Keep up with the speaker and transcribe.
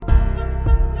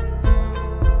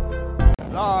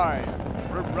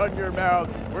Run Your Mouth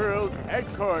World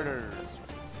Headquarters.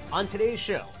 On today's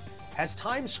show, has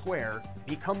Times Square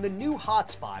become the new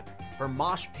hotspot for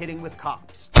mosh pitting with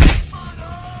cops?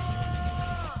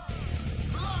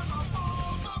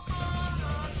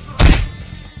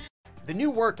 The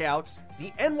new workouts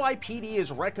the NYPD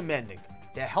is recommending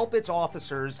to help its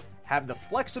officers have the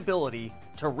flexibility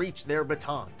to reach their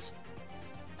batons.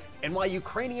 And why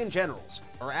Ukrainian generals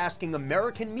are asking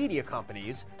American media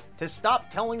companies to stop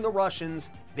telling the Russians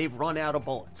they've run out of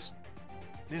bullets.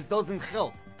 This doesn't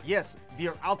help. Yes, we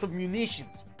are out of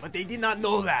munitions, but they did not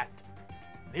know that.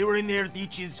 They were in their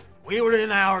ditches, we were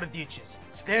in our ditches.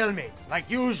 Stalemate, like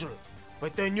usual.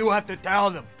 But then you have to tell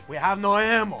them, we have no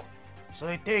ammo. So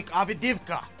they take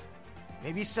Avdiivka.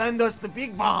 Maybe send us the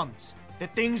big bombs. The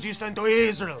things you sent to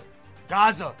Israel.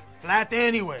 Gaza, flat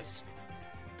anyways.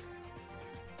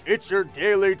 It's your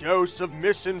daily dose of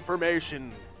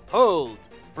misinformation, pulled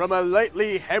from a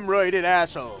lightly hemorrhoided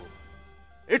asshole.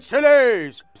 It's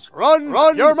today's Run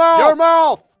Your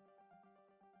Mouth!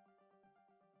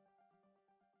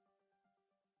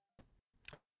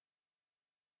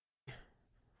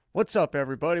 What's up,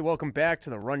 everybody? Welcome back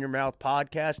to the Run Your Mouth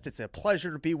podcast. It's a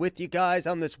pleasure to be with you guys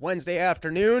on this Wednesday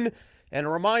afternoon. And a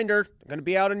reminder, I'm going to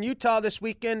be out in Utah this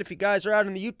weekend. If you guys are out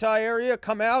in the Utah area,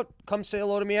 come out. Come say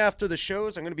hello to me after the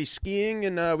shows. I'm going to be skiing,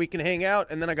 and we can hang out.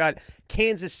 And then I got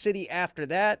Kansas City after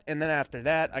that. And then after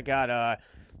that, I got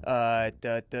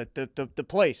the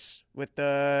place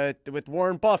with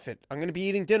Warren Buffett. I'm going to be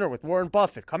eating dinner with Warren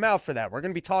Buffett. Come out for that. We're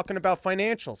going to be talking about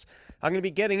financials. I'm going to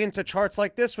be getting into charts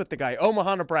like this with the guy.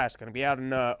 Omaha, Nebraska. Going to be out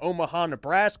in Omaha,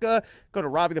 Nebraska. Go to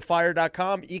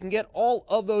RobbieTheFire.com. You can get all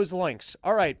of those links.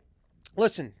 All right.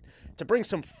 Listen, to bring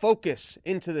some focus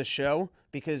into the show,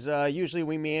 because usually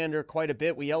we meander quite a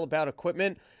bit. We yell about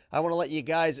equipment. I want to let you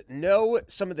guys know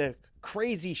some of the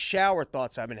crazy shower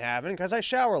thoughts I've been having, because I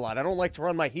shower a lot. I don't like to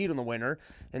run my heat in the winter,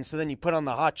 and so then you put on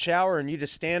the hot shower and you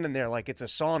just stand in there like it's a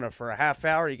sauna for a half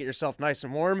hour. You get yourself nice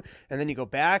and warm, and then you go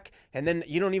back, and then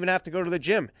you don't even have to go to the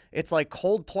gym. It's like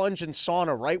cold plunge and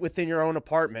sauna right within your own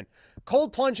apartment.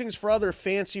 Cold plunging's for other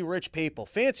fancy rich people.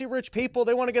 Fancy rich people,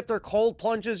 they want to get their cold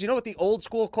plunges. You know what the old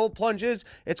school cold plunge is?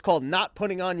 It's called not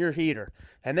putting on your heater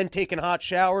and then taking hot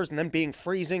showers and then being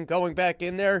freezing, going back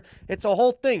in there. It's a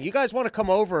whole thing. You guys want to come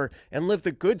over and live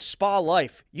the good spa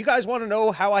life. You guys want to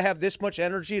know how I have this much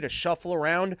energy to shuffle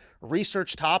around,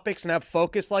 research topics, and have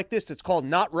focus like this? It's called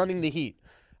not running the heat.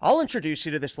 I'll introduce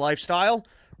you to this lifestyle.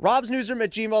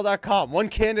 robsnewsroom@gmail.com. One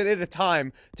candidate at a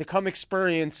time to come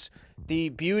experience the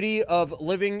beauty of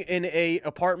living in a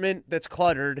apartment that's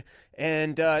cluttered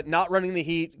and not running the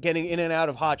heat, getting in and out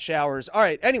of hot showers. All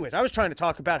right, anyways, I was trying to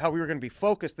talk about how we were going to be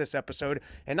focused this episode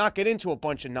and not get into a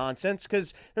bunch of nonsense,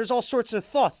 because there's all sorts of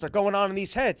thoughts that are going on in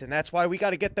these heads, and that's why we got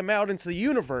to get them out into the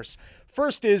universe.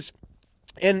 First is,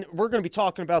 and we're going to be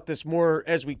talking about this more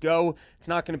as we go. It's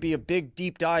not going to be a big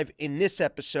deep dive in this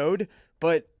episode,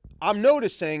 but I'm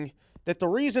noticing that the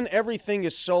reason everything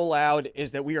is so loud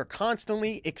is that we are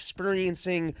constantly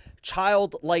experiencing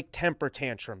childlike temper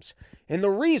tantrums. And the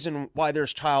reason why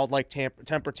there's childlike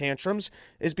temper tantrums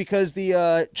is because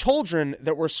the children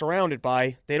that we're surrounded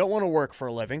by, they don't want to work for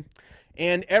a living,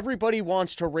 and everybody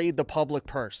wants to raid the public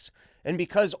purse. And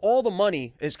because all the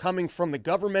money is coming from the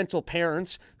governmental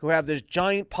parents who have this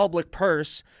giant public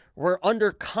purse, we're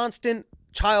under constant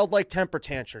childlike temper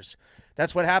tantrums.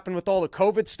 That's what happened with all the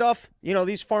COVID stuff. You know,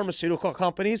 these pharmaceutical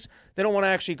companies, they don't want to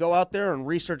actually go out there and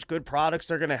research good products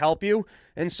that are going to help you.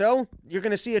 And so you're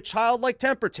going to see a childlike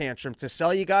temper tantrum to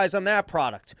sell you guys on that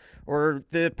product. Or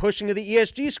the pushing of the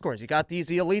ESG scores. You got the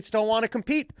elites don't want to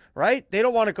compete, right? They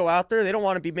don't want to go out there. They don't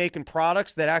want to be making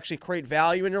products that actually create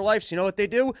value in your life. So you know what they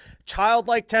do?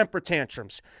 Childlike temper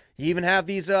tantrums. You even have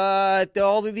these,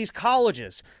 all of these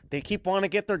colleges. They keep wanting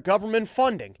to get their government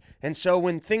funding. And so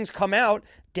when things come out,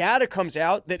 data comes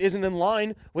out that isn't in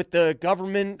line with the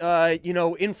government,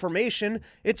 information,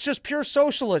 it's just pure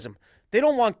socialism. They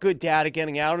don't want good data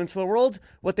getting out into the world.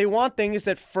 What they want things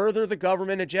that further the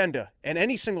government agenda. And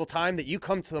any single time that you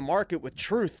come to the market with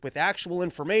truth, with actual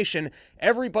information,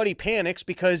 everybody panics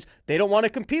because they don't want to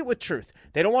compete with truth.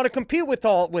 They don't want to compete with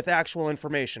actual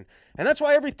information. And that's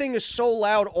why everything is so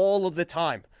loud all of the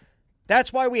time.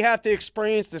 That's why we have to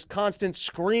experience this constant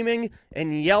screaming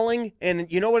and yelling. And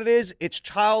you know what it is? It's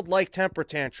childlike temper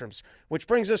tantrums, which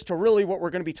brings us to really what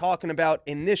we're going to be talking about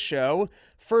in this show.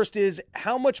 First is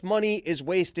how much money is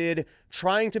wasted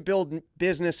trying to build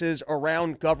businesses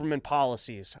around government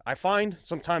policies. I find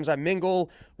sometimes I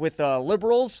mingle with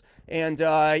liberals and,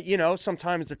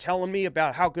 sometimes they're telling me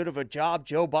about how good of a job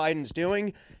Joe Biden's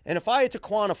doing. And if I had to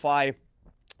quantify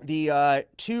the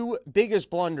two biggest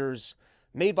blunders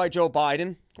made by Joe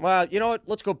Biden. Well, you know what?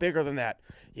 Let's go bigger than that.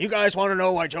 You guys want to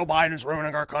know why Joe Biden's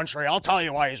ruining our country? I'll tell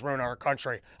you why he's ruining our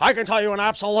country. I can tell you an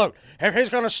absolute. If he's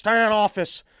going to stay in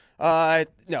office.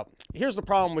 No. Here's the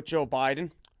problem with Joe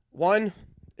Biden. One,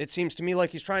 it seems to me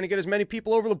like he's trying to get as many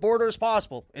people over the border as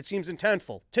possible. It seems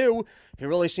intentful. Two, he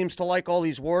really seems to like all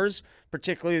these wars,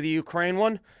 particularly the Ukraine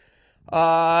one.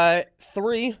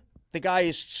 Three, the guy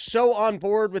is so on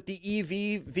board with the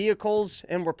EV vehicles,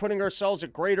 and we're putting ourselves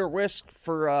at greater risk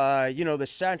for, the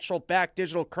central back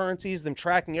digital currencies, them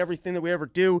tracking everything that we ever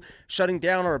do, shutting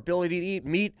down our ability to eat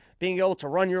meat, being able to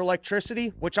run your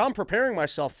electricity, which I'm preparing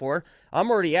myself for. I'm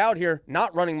already out here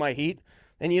not running my heat.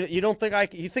 And you don't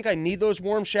think you think I need those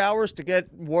warm showers to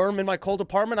get warm in my cold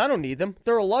apartment? I don't need them.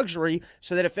 They're a luxury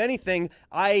so that if anything,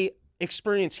 I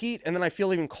experience heat and then I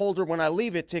feel even colder when I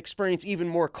leave it to experience even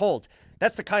more cold.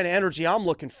 That's the kind of energy I'm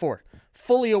looking for.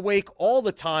 Fully awake all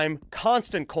the time,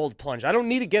 constant cold plunge. I don't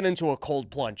need to get into a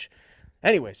cold plunge.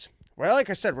 Anyways, well,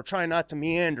 like I said, we're trying not to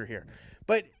meander here.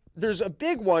 But there's a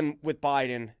big one with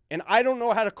Biden, and I don't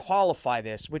know how to qualify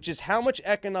this, which is how much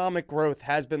economic growth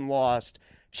has been lost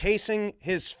chasing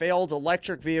his failed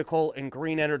electric vehicle and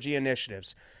green energy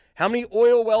initiatives. How many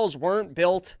oil wells weren't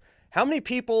built? How many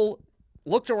people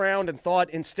looked around and thought,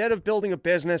 instead of building a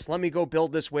business, let me go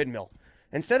build this windmill?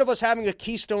 Instead of us having a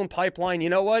Keystone pipeline, you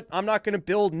know what? I'm not going to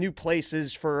build new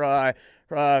places for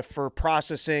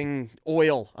processing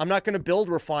oil. I'm not going to build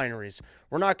refineries.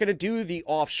 We're not going to do the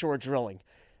offshore drilling.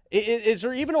 Is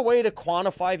there even a way to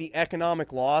quantify the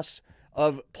economic loss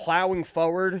of plowing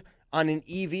forward on an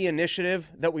EV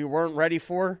initiative that we weren't ready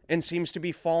for and seems to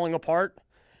be falling apart?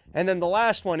 And then the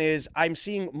last one is I'm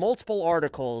seeing multiple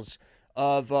articles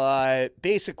of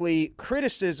basically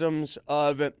criticisms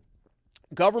of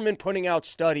government putting out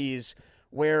studies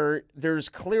where there's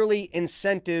clearly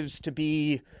incentives to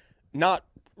be not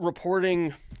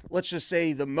reporting, let's just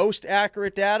say, the most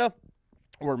accurate data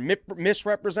or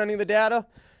misrepresenting the data.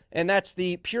 And that's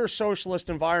the pure socialist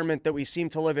environment that we seem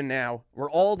to live in now, where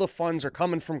all the funds are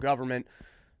coming from government.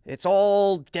 It's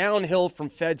all downhill from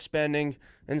Fed spending.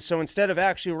 And so instead of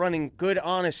actually running good,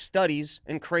 honest studies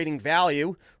and creating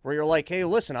value, where you're like, hey,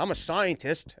 listen, I'm a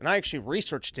scientist and I actually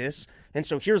researched this. And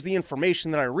so here's the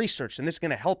information that I researched, and this is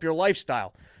going to help your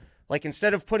lifestyle. Like,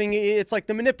 instead of it's like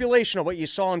the manipulation of what you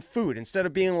saw in food. Instead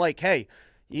of being like, hey,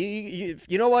 you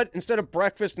know what? Instead of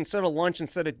breakfast, instead of lunch,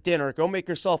 instead of dinner, go make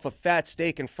yourself a fat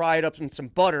steak and fry it up in some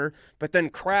butter. But then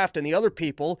Kraft and the other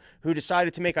people who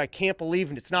decided to make I can't believe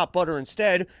it's not butter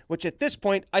instead, which at this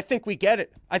point, I think we get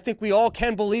it. I think we all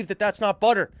can believe that that's not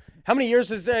butter. How many years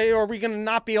are we going to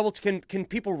not be able to, can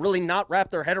people really not wrap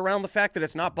their head around the fact that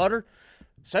it's not butter?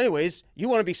 So anyways, you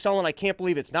want to be selling I can't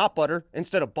believe it's not butter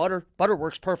instead of butter. Butter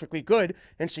works perfectly good.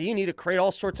 And so you need to create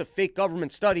all sorts of fake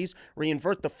government studies where you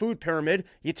invert the food pyramid.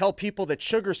 You tell people that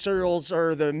sugar cereals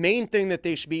are the main thing that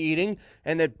they should be eating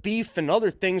and that beef and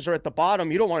other things are at the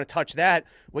bottom. You don't want to touch that.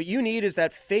 What you need is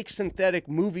that fake synthetic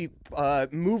movie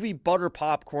butter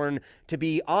popcorn to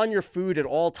be on your food at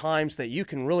all times so that you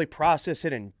can really process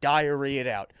it and diarrhea it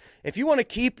out. If you want to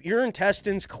keep your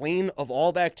intestines clean of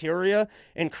all bacteria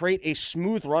and create a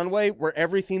smooth runway where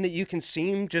everything that you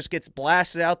consume just gets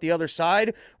blasted out the other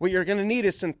side, what you're going to need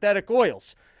is synthetic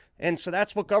oils. And so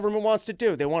that's what government wants to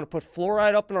do. They want to put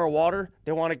fluoride up in our water.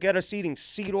 They want to get us eating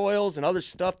seed oils and other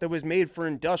stuff that was made for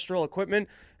industrial equipment.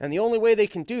 And the only way they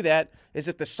can do that is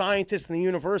if the scientists and the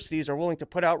universities are willing to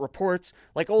put out reports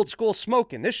like old school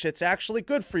smoking. This shit's actually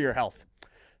good for your health.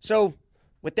 So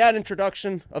with that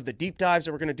introduction of the deep dives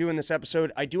that we're going to do in this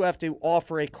episode, I do have to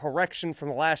offer a correction from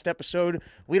the last episode.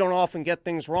 We don't often get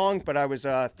things wrong, but I was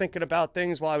thinking about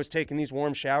things while I was taking these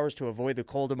warm showers to avoid the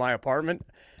cold in my apartment.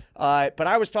 But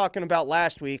I was talking about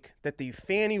last week that the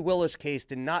Fani Willis case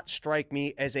did not strike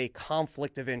me as a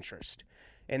conflict of interest.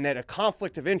 And that a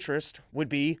conflict of interest would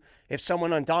be if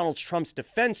someone on Donald Trump's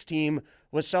defense team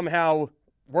was somehow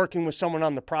working with someone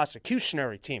on the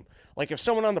prosecutionary team. Like if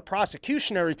someone on the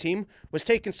prosecutionary team was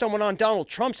taking someone on Donald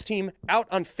Trump's team out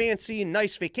on fancy,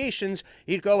 nice vacations,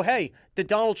 you'd go, hey, the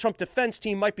Donald Trump defense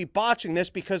team might be botching this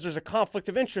because there's a conflict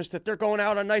of interest that they're going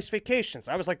out on nice vacations.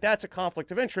 I was like, that's a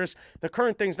conflict of interest. The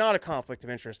current thing's not a conflict of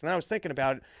interest. And I was thinking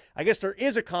about it. I guess there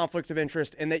is a conflict of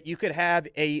interest in that you could have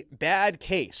a bad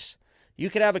case. You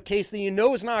could have a case that you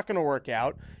know is not going to work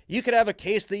out. You could have a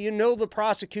case that you know the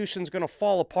prosecution's going to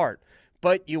fall apart.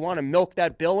 But you want to milk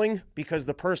that billing because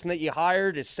the person that you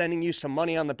hired is sending you some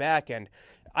money on the back end.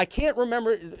 I can't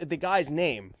remember the guy's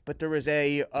name, but there was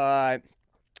the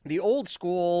old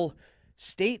school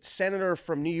state senator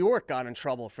from New York got in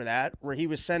trouble for that, where he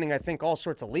was sending, I think, all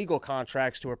sorts of legal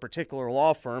contracts to a particular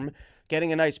law firm,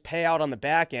 getting a nice payout on the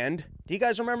back end. Do you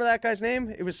guys remember that guy's name?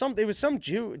 It was some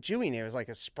Jewy name. It was like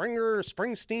a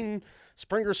Springerstein,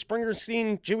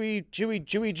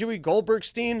 Jewy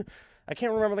Goldbergstein. I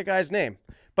can't remember the guy's name.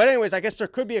 But anyways, I guess there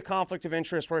could be a conflict of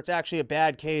interest where it's actually a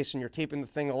bad case and you're keeping the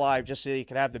thing alive just so you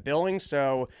could have the billing.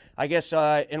 So I guess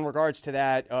in regards to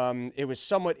that, it was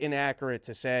somewhat inaccurate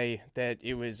to say that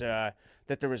it was that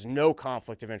there was no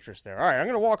conflict of interest there. All right, I'm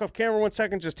going to walk off camera 1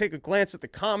 second, just take a glance at the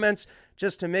comments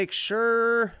just to make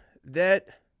sure that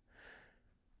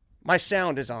my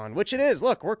sound is on, which it is.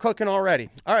 Look, we're cooking already.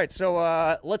 All right,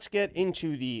 so let's get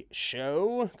into the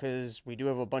show because we do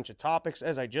have a bunch of topics,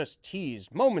 as I just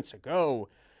teased moments ago.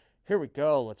 Here we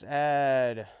go. Let's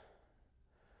add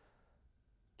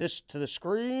this to the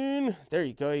screen. There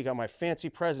you go. You got my fancy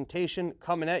presentation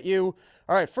coming at you.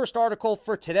 All right, first article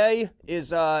for today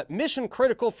is Mission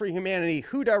Critical for Humanity.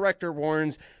 WHO director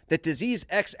warns that disease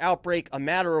X outbreak a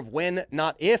matter of when,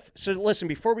 not if. So listen,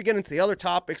 before we get into the other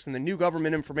topics and the new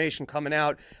government information coming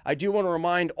out, I do want to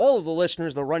remind all of the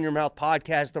listeners of the Run Your Mouth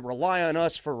podcast that rely on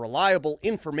us for reliable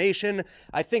information.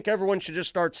 I think everyone should just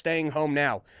start staying home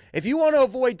now. If you want to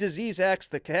avoid disease X,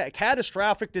 the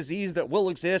catastrophic disease that will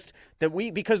exist,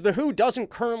 because the WHO doesn't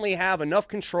currently have enough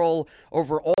control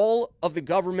over all of the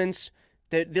governments.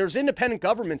 That there's independent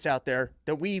governments out there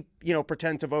that we,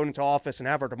 pretend to vote into office and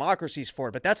have our democracies for,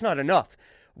 but that's not enough.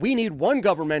 We need one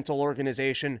governmental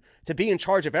organization to be in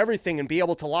charge of everything and be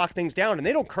able to lock things down, and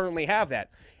they don't currently have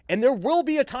that. And there will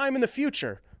be a time in the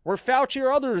future where Fauci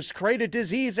or others create a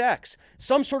disease X,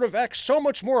 some sort of X so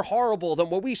much more horrible than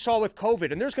what we saw with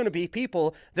COVID. And there's going to be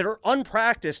people that are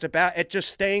unpracticed at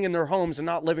just staying in their homes and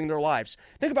not living their lives.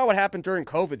 Think about what happened during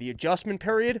COVID, the adjustment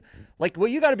period. Like, what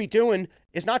you got to be doing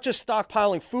is not just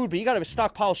stockpiling food, but you got to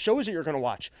stockpile shows that you're going to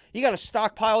watch. You got to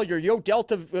stockpile your Yo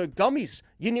Delta gummies.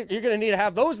 You're going to need to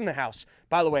have those in the house.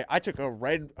 By the way, I took a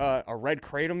red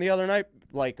Kratom the other night.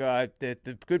 Like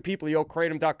the good people at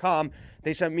YoKratom.com,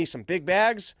 they sent me some big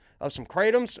bags of some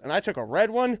Kratoms, and I took a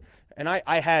red one, and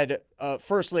I had,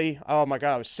 firstly, oh my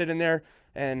God, I was sitting there,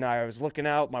 and I was looking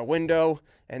out my window,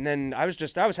 and then I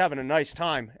was having a nice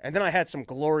time, and then I had some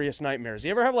glorious nightmares.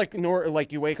 You ever have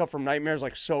like you wake up from nightmares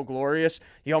like so glorious,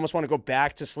 you almost want to go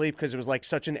back to sleep because it was like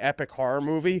such an epic horror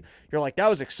movie? You're like, that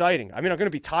was exciting. I mean, I'm going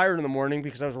to be tired in the morning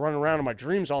because I was running around in my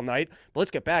dreams all night, but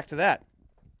let's get back to that.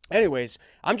 Anyways,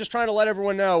 I'm just trying to let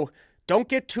everyone know, don't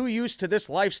get too used to this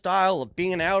lifestyle of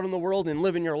being out in the world and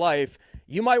living your life.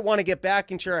 You might want to get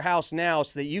back into your house now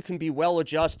so that you can be well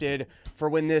adjusted for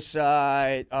when this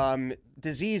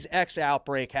disease X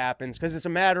outbreak happens, because it's a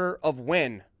matter of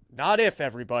when, not if,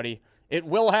 everybody. It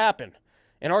will happen.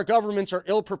 And our governments are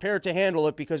ill prepared to handle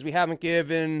it because we haven't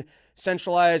given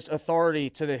centralized authority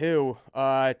to the WHO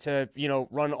to,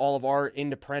 run all of our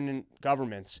independent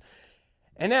governments.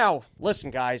 And now, listen,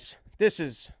 guys,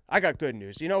 I got good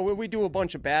news. We do a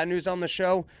bunch of bad news on the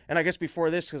show, and I guess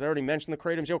before this, because I already mentioned the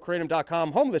Kratoms,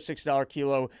 YoKratom.com, home of the $6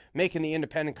 kilo, making the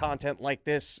independent content like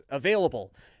this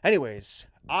available. Anyways,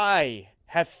 I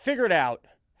have figured out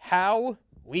how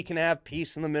we can have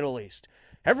peace in the Middle East.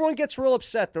 Everyone gets real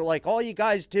upset. They're like, all you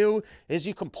guys do is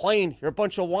you complain. You're a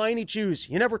bunch of whiny Jews.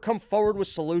 You never come forward with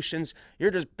solutions. You're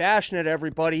just bashing at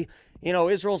everybody.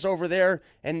 Israel's over there,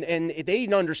 and they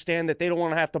understand that they don't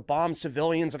want to have to bomb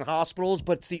civilians and hospitals,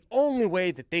 but it's the only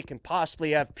way that they can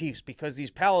possibly have peace because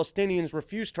these Palestinians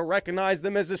refuse to recognize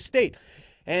them as a state.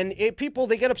 And people,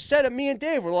 they get upset at me and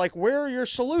Dave. We're like, where are your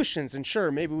solutions? And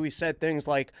sure, maybe we said things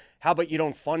like, how about you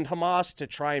don't fund Hamas to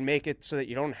try and make it so that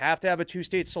you don't have to have a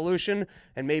two-state solution?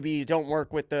 And maybe you don't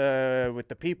work with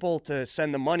the people to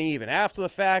send the money even after the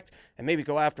fact, and maybe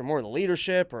go after more of the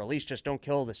leadership, or at least just don't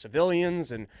kill the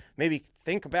civilians, and maybe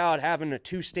think about having a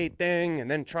two-state thing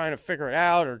and then trying to figure it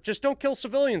out, or just don't kill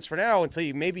civilians for now until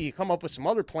you come up with some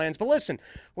other plans. But listen,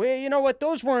 you know what?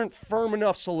 Those weren't firm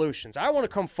enough solutions. I want to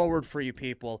come forward for you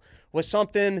people with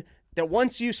something that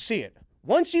once you see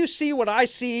what I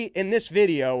see in this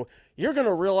video, you're going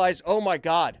to realize, oh my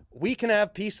God, we can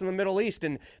have peace in the Middle East.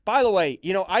 And by the way,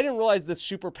 I didn't realize the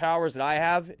superpowers that I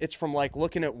have. It's from like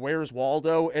looking at Where's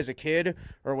Waldo as a kid,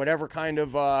 or whatever kind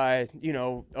of, OCD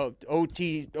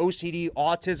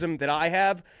autism that I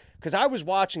have. Because I was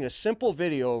watching a simple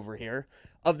video over here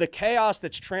of the chaos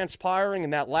that's transpiring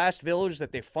in that last village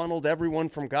that they funneled everyone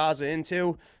from Gaza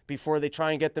into before they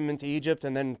try and get them into Egypt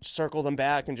and then circle them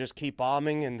back and just keep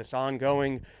bombing and this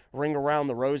ongoing ring around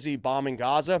the rosy bombing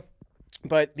Gaza.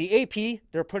 But the AP,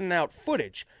 they're putting out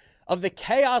footage of the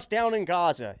chaos down in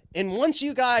Gaza. And once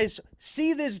you guys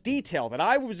see this detail that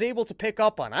I was able to pick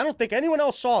up on, I don't think anyone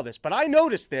else saw this, but I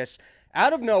noticed this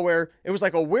out of nowhere. It was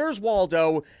like a Where's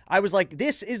Waldo? I was like,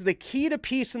 this is the key to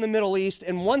peace in the Middle East.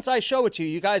 And once I show it to you,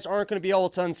 you guys aren't going to be able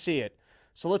to unsee it.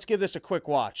 So let's give this a quick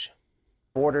watch.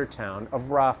 Border town of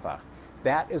Rafah.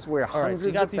 That is where hundreds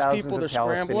of thousands of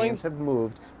Palestinians have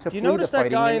moved to flee the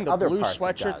fighting in other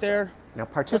parts of Gaza. Now,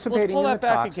 participating in the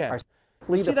talks are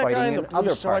flee the fighting in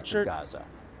other parts of Gaza.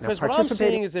 Because what I'm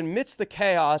saying is, amidst the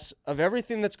chaos of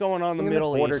everything that's going on in the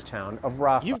Middle East, town of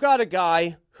Rafah, you've got a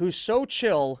guy who's so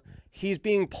chill, he's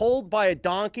being pulled by a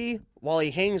donkey while he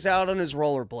hangs out on his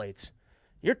rollerblades.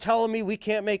 You're telling me we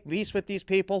can't make peace with these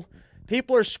people?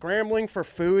 People are scrambling for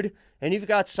food, and you've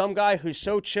got some guy who's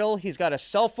so chill, he's got a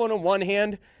cell phone in one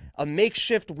hand, a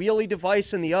makeshift wheelie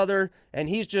device in the other, and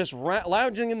he's just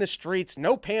lounging in the streets,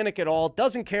 no panic at all,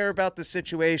 doesn't care about the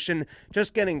situation,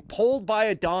 just getting pulled by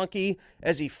a donkey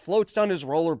as he floats on his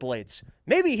rollerblades.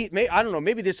 I don't know,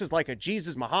 maybe this is like a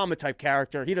Jesus Muhammad type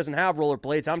character. He doesn't have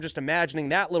rollerblades. I'm just imagining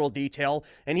that little detail,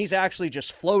 and he's actually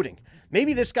just floating.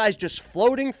 Maybe this guy's just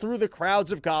floating through the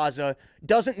crowds of Gaza,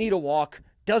 doesn't need a walk,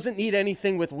 doesn't need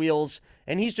anything with wheels,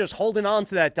 and he's just holding on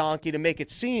to that donkey to make it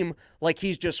seem like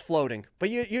he's just floating. But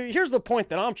here's the point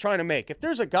that I'm trying to make. If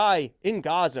there's a guy in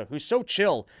Gaza who's so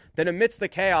chill that amidst the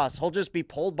chaos, he'll just be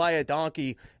pulled by a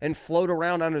donkey and float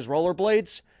around on his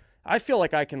rollerblades, I feel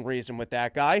like I can reason with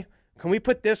that guy. Can we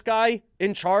put this guy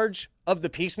in charge of the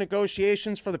peace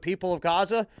negotiations for the people of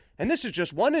Gaza? And this is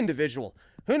just one individual.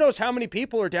 Who knows how many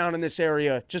people are down in this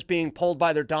area just being pulled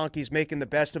by their donkeys, making the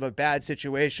best of a bad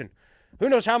situation. Who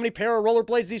knows how many pair of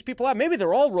rollerblades these people have? Maybe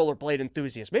they're all rollerblade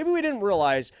enthusiasts. Maybe we didn't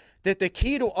realize that the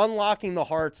key to unlocking the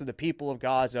hearts of the people of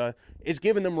Gaza is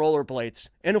giving them rollerblades.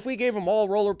 And if we gave them all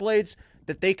rollerblades,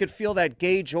 that they could feel that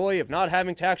gay joy of not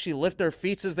having to actually lift their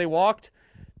feet as they walked,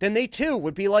 then they too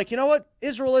would be like, you know what?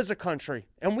 Israel is a country.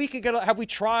 And we could have we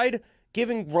tried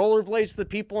giving rollerblades to the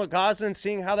people of Gaza and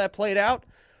seeing how that played out?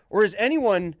 Or has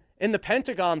anyone in the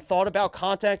Pentagon thought about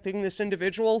contacting this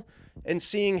individual and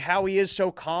seeing how he is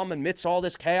so calm amidst all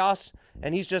this chaos,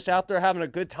 and he's just out there having a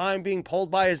good time being pulled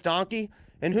by his donkey?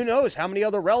 And who knows how many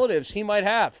other relatives he might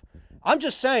have. I'm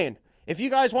just saying, if you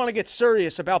guys want to get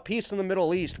serious about peace in the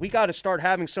Middle East, we got to start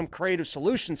having some creative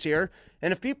solutions here.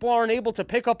 And if people aren't able to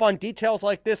pick up on details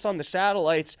like this on the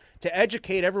satellites to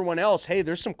educate everyone else, hey,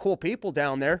 there's some cool people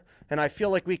down there, and I feel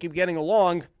like we keep getting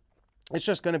along, it's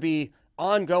just going to be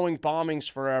ongoing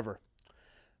bombings forever.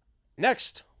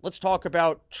 Next, let's talk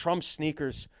about Trump's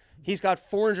sneakers. He's got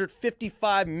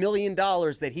 $455 million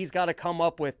that he's got to come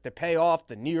up with to pay off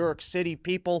the New York City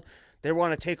people. They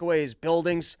want to take away his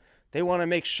buildings. They want to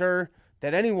make sure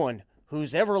that anyone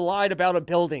who's ever lied about a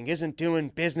building isn't doing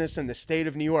business in the state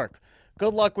of New York.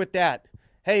 Good luck with that.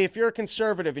 Hey, if you're a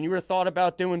conservative and you were thought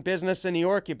about doing business in New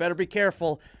York, you better be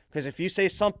careful, because if you say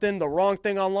something, the wrong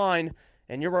thing online,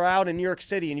 and you were out in New York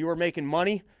City and you were making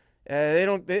money, they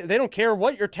don't care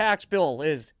what your tax bill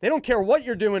is. They don't care what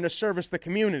you're doing to service the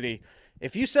community.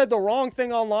 If you said the wrong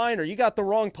thing online or you got the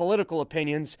wrong political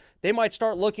opinions, they might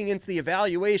start looking into the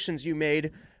evaluations you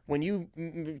made when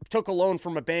you took a loan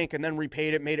from a bank and then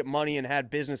repaid it, made it money, and had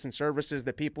business and services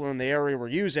that people in the area were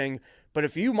using. But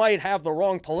if you might have the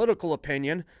wrong political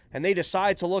opinion and they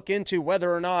decide to look into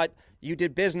whether or not you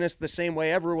did business the same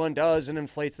way everyone does and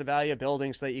inflates the value of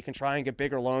buildings so that you can try and get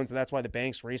bigger loans, and that's why the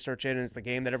banks research it and it's the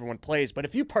game that everyone plays. But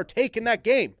if you partake in that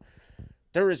game,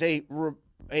 there is a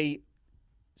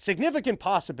significant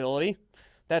possibility.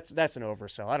 That's an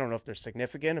oversell. I don't know if they're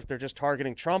significant, if they're just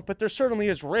targeting Trump, but there certainly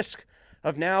is risk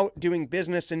of now doing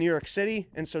business in New York City.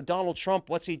 And so Donald Trump,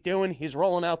 what's he doing? He's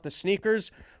rolling out the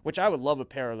sneakers, which I would love a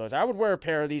pair of those. I would wear a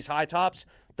pair of these high tops,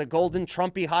 the golden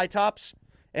Trumpy high tops.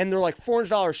 And they're like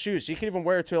 $400 shoes. So you can even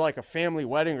wear it to like a family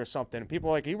wedding or something. And people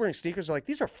are like, are you wearing sneakers? They're like,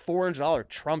 these are $400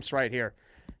 Trumps right here.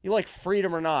 You like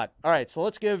freedom or not? All right, so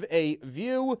let's give a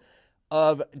view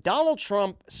of Donald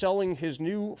Trump selling his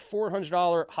new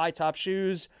 $400 high top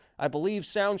shoes. I believe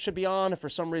sound should be on. If for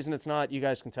some reason it's not, you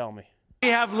guys can tell me. We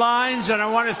have lines, and I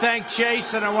want to thank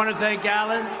Chase and I want to thank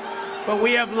Alan. But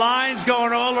we have lines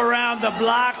going all around the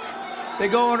block. They're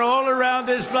going all around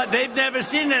this block. They've never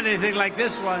seen anything like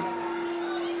this one.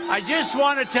 I just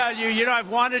want to tell you, I've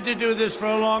wanted to do this for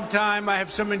a long time. I have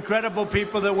some incredible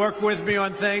people that work with me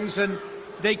on things, and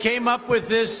they came up with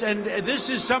this, and this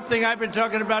is something I've been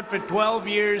talking about for 12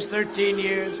 years, 13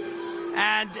 years,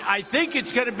 and I think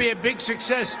it's going to be a big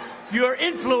success. Your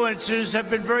influencers have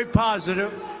been very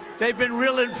positive. They've been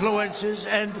real influencers,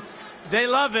 and they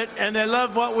love it, and they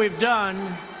love what we've done.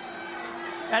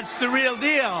 That's the real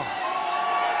deal.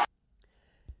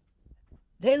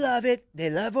 They love it. They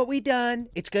love what we done.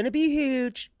 It's going to be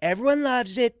huge. Everyone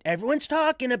loves it. Everyone's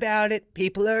talking about it.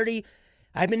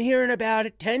 I've been hearing about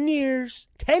it 10 years.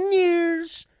 10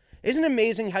 years. Isn't it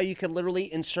amazing how you could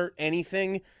literally insert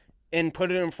anything and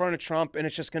put it in front of Trump and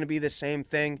it's just going to be the same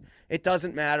thing? It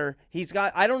doesn't matter.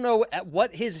 I don't know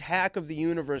what his hack of the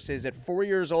universe is at 4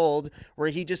 years old where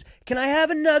he just, can I have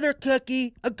another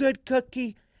cookie? A good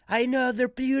cookie. I know they're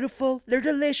beautiful. They're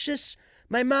delicious.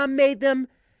 My mom made them.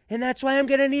 And that's why I'm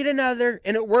going to need another.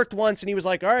 And it worked once, and he was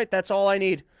like, all right, that's all I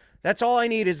need. That's all I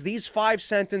need is these 5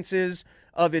 sentences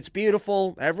of it's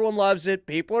beautiful, everyone loves it,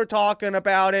 people are talking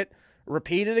about it,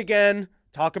 repeat it again,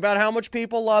 talk about how much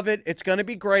people love it, it's going to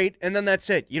be great, and then that's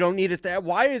it. You don't need it there.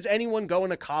 Why is anyone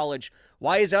going to college?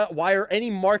 Why are any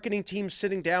marketing teams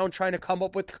sitting down trying to come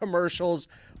up with commercials?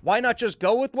 Why not just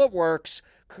go with what works?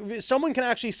 Someone can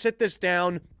actually sit this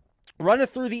down, run it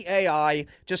through the AI,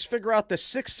 just figure out the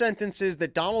 6 sentences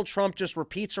that Donald Trump just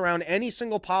repeats around any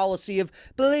single policy of,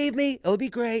 believe me, it'll be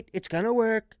great, it's gonna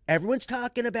work, everyone's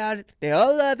talking about it, they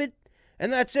all love it,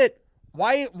 and that's it.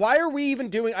 Why are we even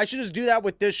doing, I should just do that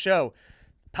with this show.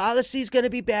 Policy's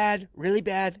gonna be bad, really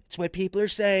bad, it's what people are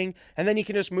saying, and then you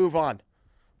can just move on.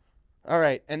 All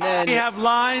right, and then we have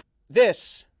lines.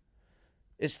 This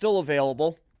is still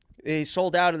available. They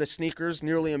sold out of the sneakers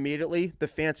nearly immediately, the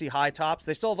fancy high tops.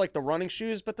 They still have like the running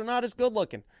shoes, but they're not as good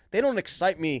looking. They don't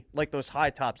excite me like those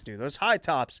high tops do. Those high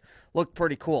tops look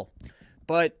pretty cool.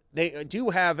 But they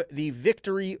do have the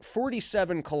Victory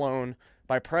 47 cologne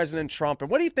by President Trump.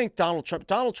 And what do you think Donald Trump?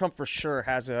 Donald Trump for sure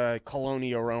has a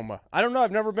cologne aroma. I don't know.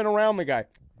 I've never been around the guy.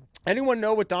 Anyone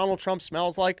know what Donald Trump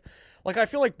smells like? Like, I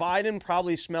feel like Biden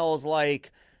probably smells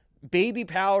like baby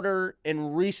powder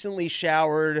and recently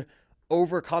showered,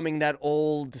 overcoming that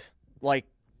old, like,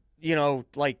 you know,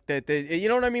 like you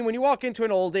know what I mean? When you walk into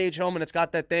an old age home and it's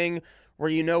got that thing where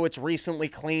you know it's recently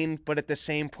cleaned, but at the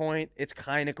same point, it's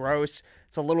kind of gross.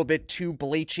 It's a little bit too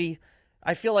bleachy.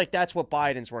 I feel like that's what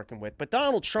Biden's working with. But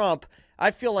Donald Trump,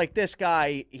 I feel like this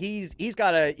guy, he's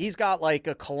got like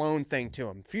a cologne thing to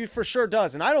him. He for sure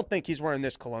does. And I don't think he's wearing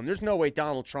this cologne. There's no way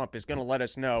Donald Trump is going to let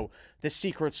us know the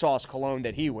secret sauce cologne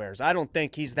that he wears. I don't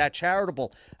think he's that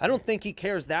charitable. I don't think he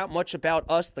cares that much about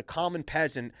us, the common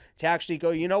peasant, to actually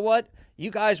go, you know what? You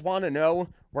guys want to know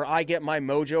where I get my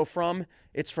mojo from?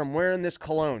 It's from wearing this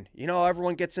cologne. You know,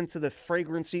 everyone gets into the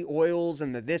fragrancy oils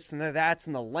and the this and the that's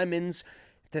and the lemons,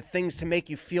 the things to make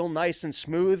you feel nice and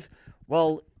smooth.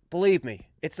 Well, believe me,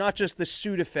 it's not just the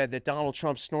Sudafed that Donald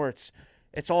Trump snorts.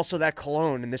 It's also that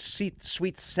cologne and the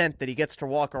sweet scent that he gets to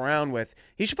walk around with.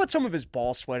 He should put some of his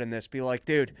ball sweat in this. Be like,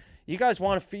 dude, you guys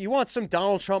want some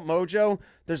Donald Trump mojo?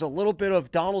 There's a little bit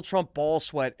of Donald Trump ball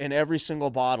sweat in every single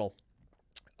bottle.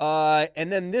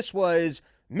 And then this was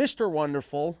Mr.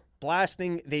 Wonderful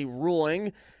blasting the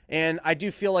ruling. And I do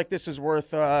feel like this is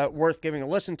worth giving a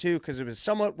listen to because it was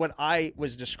somewhat what I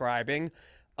was describing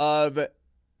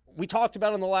we talked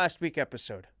about in the last week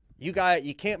episode. You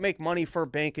can't make money for a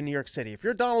bank in New York City. If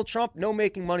you're Donald Trump, no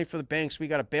making money for the banks. We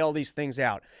got to bail these things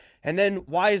out. And then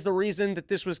why is the reason that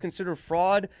this was considered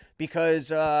fraud?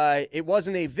 Because it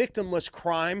wasn't a victimless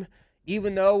crime.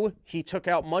 Even though he took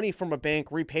out money from a bank,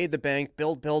 repaid the bank,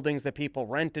 built buildings that people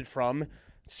rented from,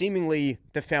 seemingly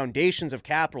the foundations of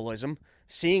capitalism,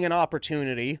 seeing an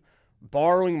opportunity,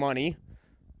 borrowing money,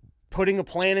 putting a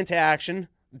plan into action,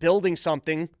 building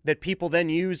something that people then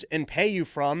use and pay you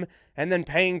from, and then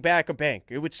paying back a bank.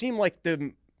 It would seem like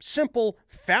the simple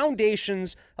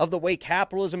foundations of the way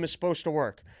capitalism is supposed to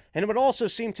work. And it would also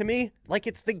seem to me like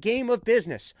it's the game of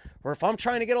business, where if I'm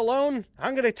trying to get a loan,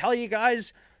 I'm going to tell you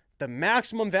guys the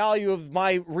maximum value of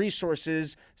my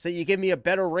resources so that you give me a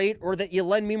better rate or that you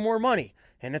lend me more money.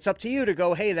 And it's up to you to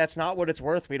go, hey, that's not what it's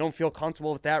worth. We don't feel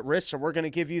comfortable with that risk, so we're going to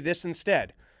give you this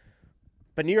instead.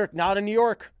 But New York, not in New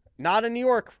York. Not in New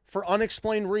York, for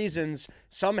unexplained reasons,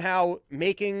 somehow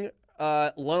making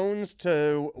loans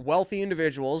to wealthy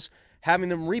individuals, having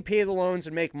them repay the loans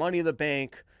and make money at the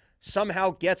bank,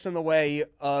 somehow gets in the way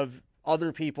of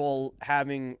other people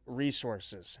having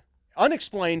resources.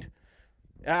 Unexplained.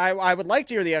 I would like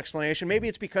to hear the explanation. Maybe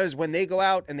it's because when they go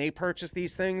out and they purchase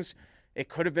these things, it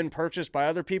could have been purchased by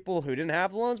other people who didn't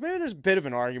have the loans. Maybe there's a bit of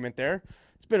an argument there.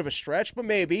 It's a bit of a stretch, but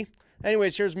maybe.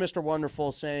 Anyways, here's Mr.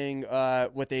 Wonderful saying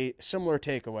with a similar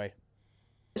takeaway.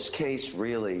 This case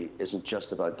really isn't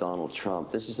just about Donald Trump.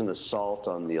 This is an assault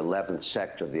on the 11th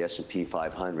sector of the S&P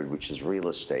 500, which is real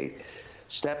estate.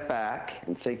 Step back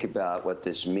and think about what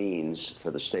this means for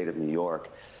the state of New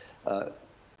York.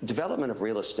 Development of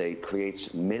real estate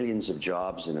creates millions of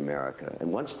jobs in America.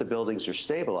 And once the buildings are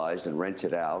stabilized and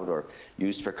rented out or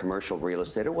used for commercial real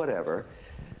estate or whatever,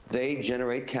 they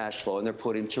generate cash flow and they're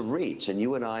put into REITs. And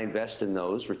you and I invest in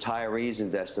those, retirees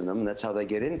invest in them, and that's how they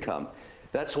get income.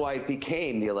 That's why it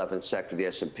became the 11th sector of the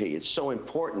S&P. It's so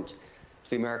important to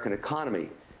the American economy.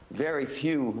 Very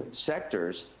few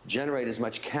sectors generate as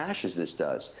much cash as this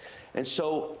does. And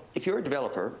so if you're a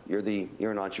developer,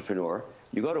 you're an entrepreneur,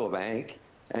 you go to a bank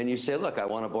and you say, look, I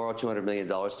want to borrow $200 million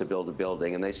to build a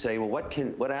building. And they say, well,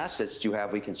 what assets do you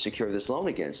have we can secure this loan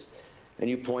against? And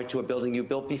you point to a building you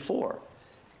built before.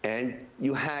 And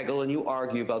you haggle and you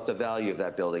argue about the value of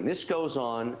that building. This goes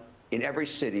on in every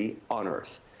city on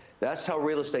earth. That's how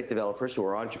real estate developers who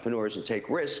are entrepreneurs and take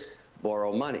risk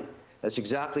borrow money. That's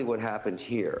exactly what happened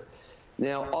here.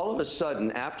 Now, all of a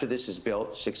sudden, after this is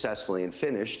built successfully and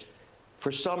finished,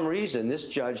 for some reason, this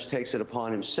judge takes it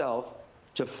upon himself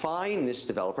to fine this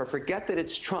developer. Forget that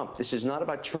it's Trump. This is not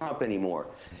about Trump anymore.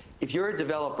 If you're a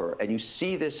developer and you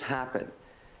see this happen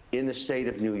in the state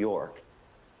of New York,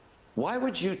 why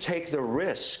would you take the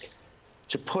risk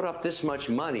to put up this much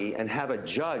money and have a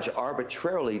judge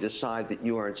arbitrarily decide that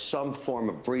you are in some form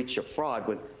of breach of fraud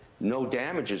when no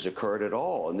damages occurred at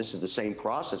all? And this is the same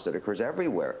process that occurs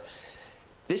everywhere.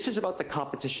 This is about the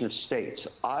competition of states.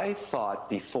 I thought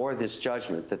before this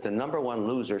judgment that the #1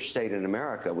 loser state in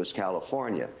America was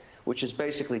California, which is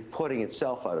basically putting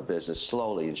itself out of business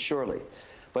slowly and surely.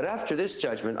 But after this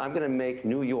judgment, I'm going to make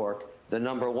New York the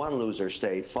 #1 loser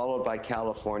state, followed by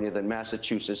California, then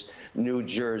Massachusetts, New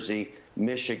Jersey,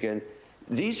 Michigan.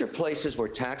 These are places where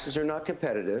taxes are not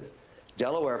competitive.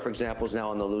 Delaware, for example, is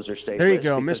now on the loser state list. There you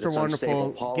go, Mr.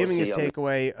 Wonderful, giving his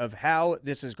takeaway of how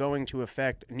this is going to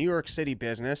affect New York City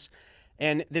business.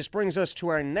 And this brings us to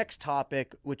our next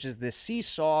topic, which is the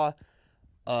seesaw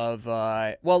of,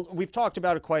 well, we've talked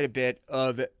about it quite a bit,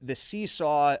 of the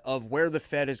seesaw of where the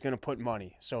Fed is going to put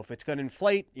money. So if it's going to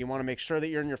inflate, you want to make sure that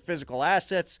you're in your physical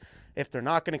assets. If they're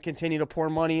not going to continue to pour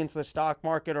money into the stock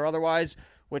market or otherwise,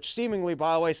 which seemingly,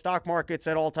 by the way, stock market's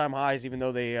at all-time highs, even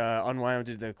though they unwound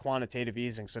the quantitative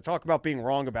easing. So talk about being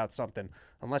wrong about something,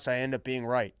 unless I end up being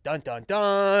right. Dun, dun,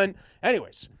 dun.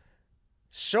 Anyways,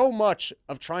 so much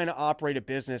of trying to operate a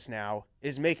business now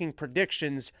is making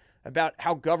predictions about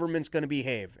how government's going to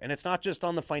behave. And it's not just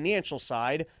on the financial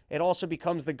side. It also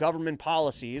becomes the government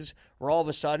policies where all of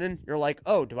a sudden you're like,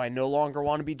 oh, do I no longer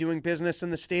want to be doing business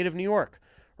in the state of New York?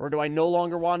 Or do I no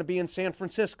longer want to be in San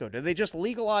Francisco? Do they just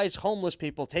legalize homeless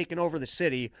people taking over the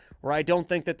city where I don't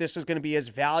think that this is going to be as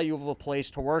valuable a place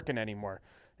to work in anymore?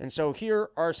 And so here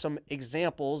are some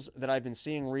examples that I've been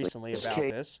seeing recently about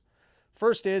this.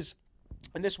 First is,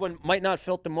 and this one might not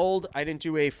fit the mold. I didn't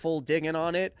do a full dig-in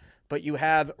on it. But you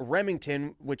have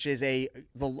Remington, which is the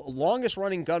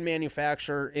longest-running gun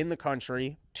manufacturer in the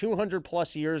country.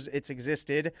 200-plus years it's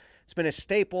existed. It's been a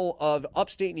staple of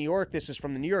upstate New York. This is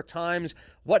from the New York Times.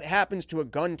 What happens to a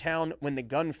gun town when the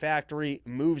gun factory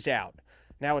moves out?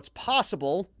 Now, it's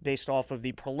possible, based off of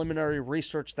the preliminary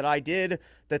research that I did,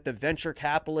 that the venture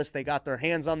capitalists, they got their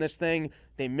hands on this thing,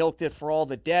 they milked it for all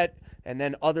the debt, and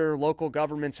then other local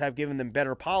governments have given them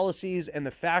better policies, and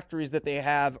the factories that they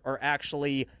have are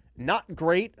actually not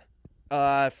great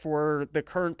for the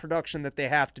current production that they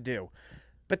have to do.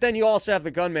 But then you also have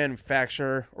the gun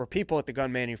manufacturer, or people at the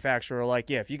gun manufacturer are like,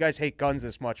 yeah, if you guys hate guns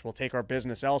this much, we'll take our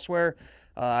business elsewhere.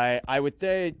 I would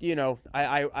think,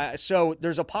 so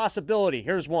there's a possibility.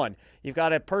 Here's one. You've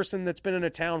got a person that's been in a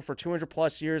town for 200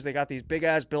 plus years. They got these big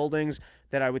ass buildings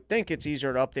that I would think it's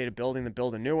easier to update a building than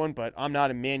build a new one, but I'm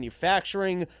not in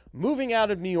manufacturing. Moving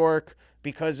out of New York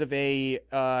because of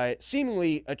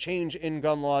seemingly a change in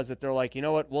gun laws that they're like, you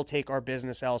know what, we'll take our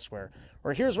business elsewhere.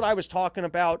 Or here's what I was talking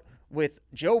about with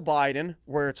Joe Biden,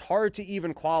 where it's hard to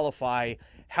even qualify.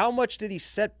 How much did he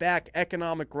set back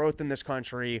economic growth in this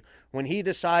country when he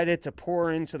decided to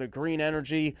pour into the green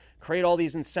energy, create all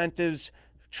these incentives,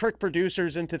 trick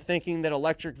producers into thinking that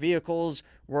electric vehicles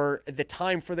were, the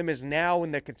time for them is now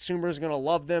and the consumer is going to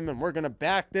love them and we're going to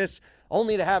back this,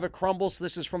 only to have it crumble. So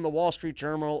this is from the Wall Street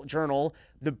Journal.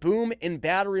 The boom in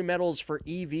battery metals for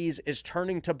EVs is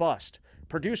turning to bust.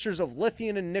 Producers of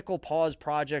lithium and nickel pause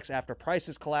projects after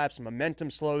prices collapse and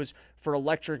momentum slows for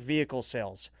electric vehicle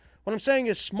sales. What I'm saying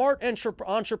is smart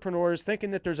entrepreneurs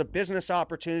thinking that there's a business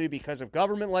opportunity because of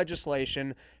government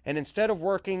legislation, and instead of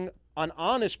working on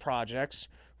honest projects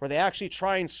where they actually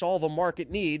try and solve a market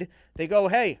need, they go,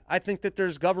 hey, I think that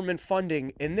there's government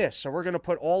funding in this, so we're going to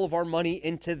put all of our money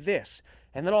into this.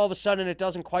 And then all of a sudden it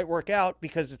doesn't quite work out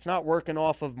because it's not working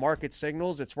off of market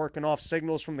signals. It's working off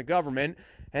signals from the government.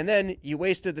 And then you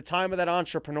wasted the time of that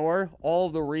entrepreneur, all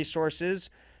of the resources,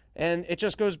 and it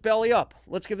just goes belly up.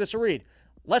 Let's give this a read.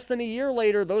 Less than a year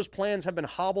later, those plans have been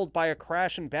hobbled by a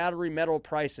crash in battery metal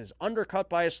prices, undercut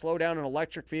by a slowdown in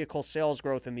electric vehicle sales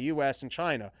growth in the U.S. and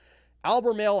China.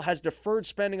 Albemarle has deferred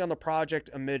spending on the project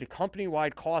amid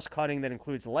company-wide cost-cutting that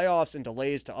includes layoffs and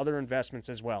delays to other investments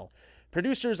as well.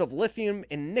 Producers of lithium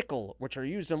and nickel, which are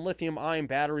used in lithium-ion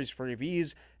batteries for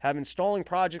EVs, have been stalling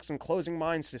projects and closing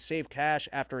mines to save cash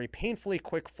after a painfully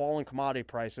quick fall in commodity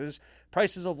prices.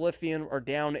 Prices of lithium are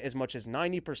down as much as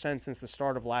 90% since the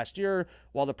start of last year,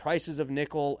 while the prices of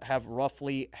nickel have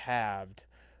roughly halved.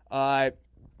 And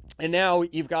now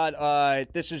you've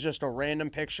got, this is just a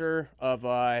random picture of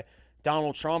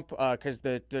Donald Trump, because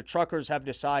the truckers have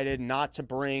decided not to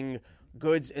bring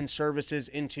goods and services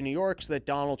into New York so that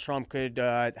Donald Trump could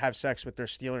have sex with their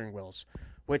steering wheels.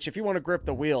 Which, if you want to grip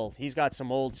the wheel, he's got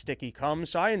some old sticky cum,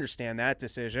 so I understand that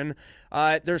decision.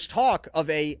 There's talk of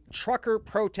a trucker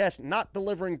protest not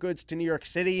delivering goods to New York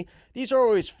City. These are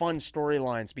always fun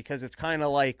storylines because it's kind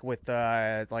of like with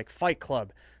like Fight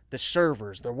Club. The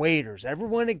servers, the waiters,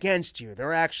 everyone against you.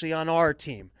 They're actually on our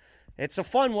team. It's a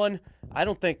fun one. I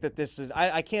don't think that this is...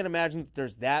 I can't imagine that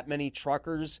there's that many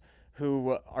truckers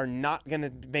who are not going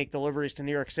to make deliveries to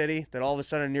New York City, that all of a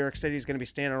sudden New York City is going to be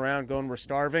standing around going, we're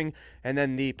starving, and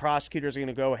then the prosecutors are going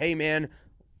to go, hey, man,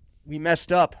 we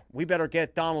messed up. We better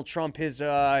get Donald Trump his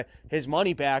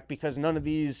money back because none of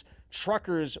these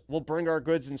truckers will bring our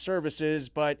goods and services,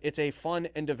 but it's a fun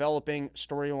and developing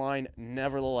storyline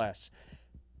nevertheless.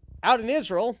 Out in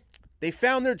Israel, they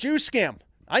found their Jew scam.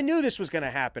 I knew this was going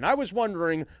to happen. I was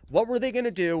wondering, what were they going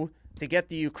to do to get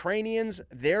the Ukrainians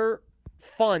their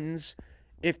funds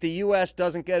if the U.S.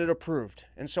 doesn't get it approved?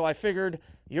 And so I figured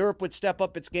Europe would step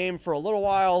up its game for a little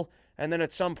while, and then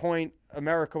at some point,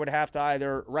 America would have to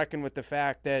either reckon with the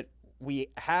fact that we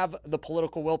have the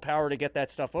political willpower to get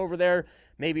that stuff over there.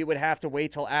 Maybe it would have to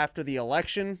wait till after the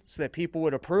election so that people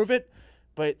would approve it.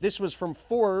 But this was from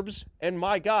Forbes, and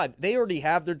my God, they already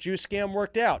have their Jew scam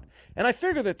worked out. And I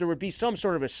figured that there would be some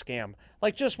sort of a scam.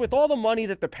 Like just with all the money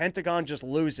that the Pentagon just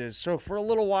loses, so for a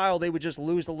little while they would just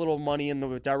lose a little money in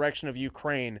the direction of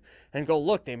Ukraine and go,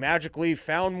 look, they magically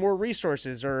found more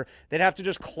resources, or they'd have to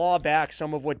just claw back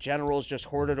some of what generals just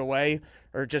hoarded away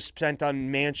or just spent on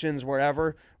mansions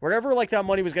wherever like that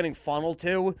money was getting funneled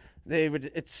to. They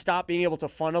would stop being able to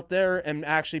funnel there and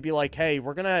actually be like, hey,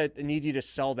 we're going to need you to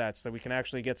sell that so that we can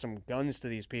actually get some guns to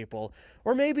these people.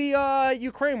 Or maybe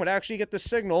Ukraine would actually get the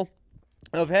signal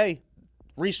of, hey,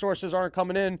 resources aren't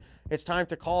coming in. It's time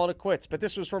to call it quits. But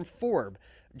this was from Forbes.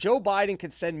 Joe Biden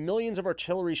could send millions of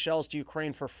artillery shells to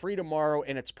Ukraine for free tomorrow,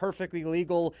 and it's perfectly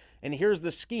legal. And here's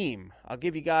the scheme. I'll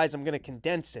give you guys, I'm going to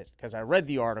condense it because I read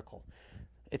the article.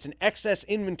 It's an excess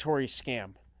inventory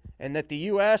scam, and that the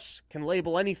U.S. can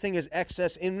label anything as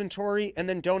excess inventory and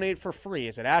then donate for free.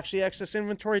 Is it actually excess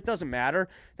inventory? It doesn't matter.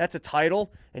 That's a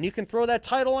title, and you can throw that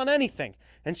title on anything.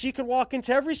 And so you could walk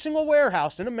into every single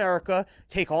warehouse in America,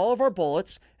 take all of our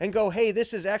bullets, and go, hey,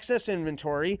 this is excess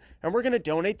inventory, and we're going to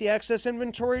donate the excess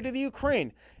inventory to the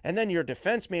Ukraine. And then your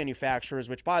defense manufacturers,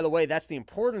 which, by the way, that's the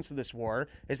importance of this war,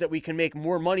 is that we can make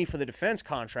more money for the defense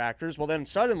contractors. Well, then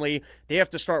suddenly they have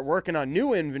to start working on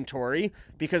new inventory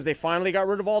because they finally got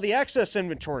rid of all the excess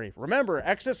inventory. Remember,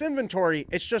 excess inventory,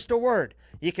 it's just a word.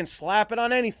 You can slap it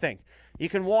on anything. You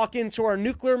can walk into our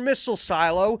nuclear missile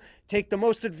silo, take the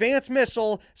most advanced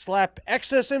missile, slap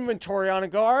excess inventory on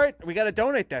and go, all right, we got to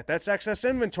donate that. That's excess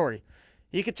inventory.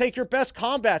 You could take your best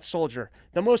combat soldier,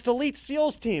 the most elite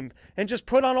SEALs team, and just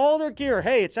put on all their gear.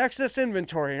 Hey, it's excess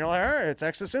inventory. And you're like, all right, it's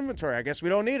excess inventory. I guess we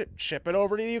don't need it. Ship it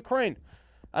over to the Ukraine.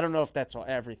 I don't know if that's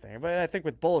everything, but I think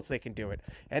with bullets they can do it.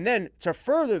 And then to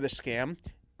further the scam,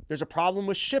 there's a problem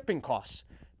with shipping costs.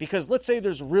 Because let's say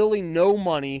there's really no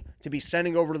money to be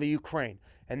sending over to the Ukraine,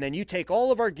 and then you take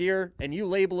all of our gear and you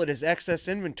label it as excess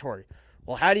inventory.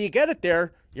 Well, how do you get it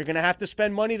there? You're going to have to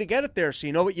spend money to get it there. So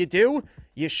you know what you do?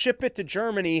 You ship it to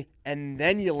Germany, and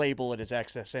then you label it as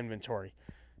excess inventory.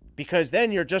 Because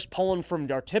then you're just pulling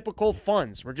from our typical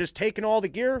funds. We're just taking all the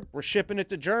gear, we're shipping it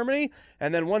to Germany,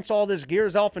 and then once all this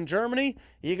gear's off in Germany,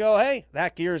 you go, hey,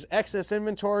 that gear's excess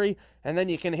inventory, and then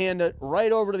you can hand it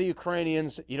right over to the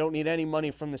Ukrainians. You don't need any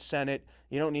money from the Senate.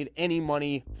 You don't need any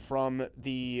money from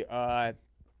the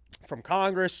from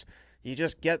Congress. You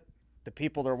just get the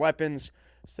people their weapons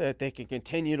so that they can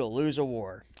continue to lose a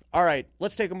war. All right,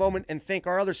 let's take a moment and thank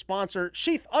our other sponsor,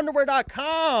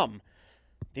 sheathunderwear.com.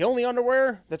 The only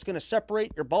underwear that's going to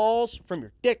separate your balls from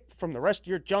your dick, from the rest of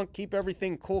your junk, keep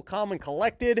everything cool, calm, and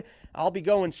collected. I'll be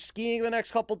going skiing the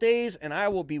next couple days, and I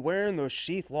will be wearing those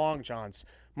Sheath long johns.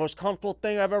 Most comfortable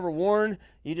thing I've ever worn.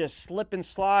 You just slip and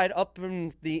slide up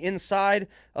in the inside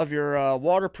of your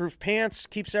waterproof pants.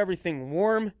 Keeps everything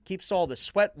warm. Keeps all the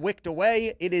sweat wicked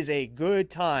away. It is a good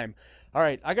time. All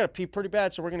right, I got to pee pretty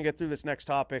bad, so we're going to get through this next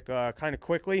topic kind of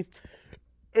quickly.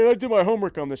 And I did my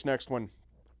homework on this next one.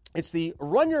 It's the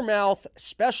Run Your Mouth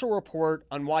special report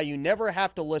on why you never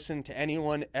have to listen to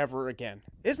anyone ever again.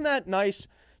 Isn't that nice?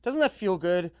 Doesn't that feel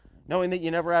good, knowing that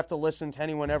you never have to listen to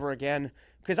anyone ever again?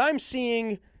 Because I'm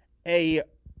seeing a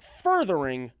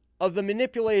furthering of the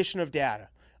manipulation of data,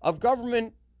 of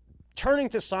government turning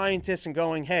to scientists and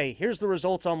going, hey, here's the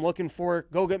results I'm looking for,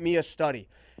 go get me a study.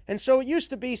 And so it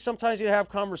used to be sometimes you'd have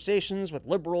conversations with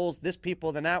liberals, this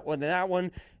people, then that one,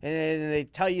 and they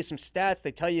tell you some stats,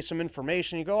 they tell you some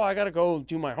information, you go, oh, I got to go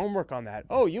do my homework on that.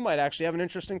 Oh, you might actually have an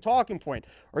interesting talking point.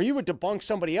 Or you would debunk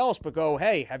somebody else, but go,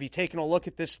 hey, have you taken a look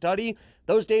at this study?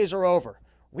 Those days are over.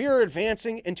 We are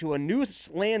advancing into a new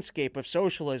landscape of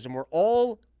socialism where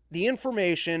all the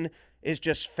information is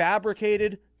just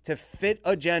fabricated to fit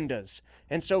agendas.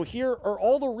 And so here are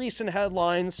all the recent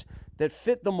headlines that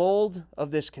fit the mold of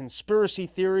this conspiracy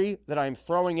theory that I'm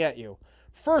throwing at you.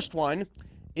 First one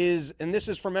is, and this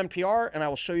is from NPR, and I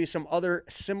will show you some other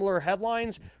similar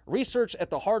headlines. Research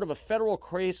at the heart of a federal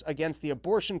case against the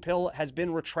abortion pill has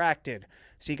been retracted.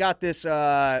 So you got this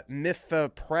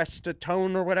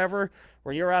mifepristone or whatever,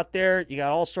 where you're out there, you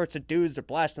got all sorts of dudes, they're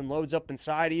blasting loads up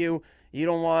inside of you. You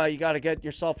got to get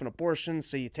yourself an abortion,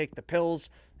 so you take the pills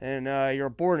and you're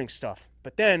aborting stuff.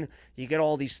 But then you get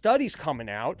all these studies coming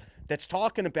out that's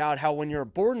talking about how when you're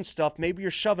aborting stuff, maybe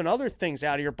you're shoving other things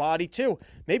out of your body too.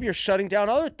 Maybe you're shutting down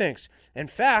other things. In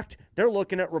fact, they're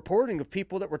looking at reporting of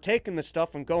people that were taking this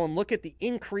stuff and go and look at the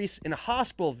increase in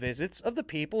hospital visits of the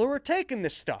people who are taking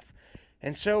this stuff.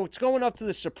 And so it's going up to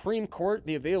the Supreme Court,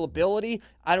 the availability.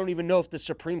 I don't even know if the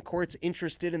Supreme Court's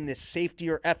interested in the safety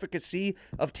or efficacy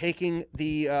of taking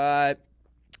the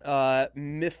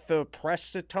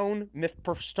mifepristone,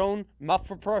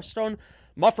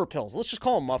 muffer pills. Let's just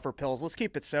call them muffer pills. Let's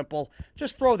keep it simple.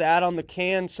 Just throw that on the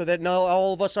can so that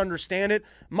all of us understand it.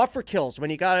 Muffer pills for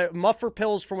when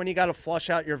you got to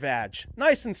flush out your vag.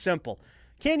 Nice and simple.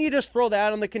 Can't you just throw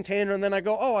that on the container and then I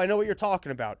go, oh, I know what you're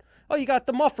talking about. Oh, you got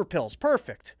the muffer pills.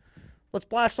 Perfect. Let's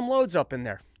blast some loads up in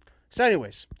there. So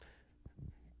anyways,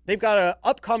 they've got an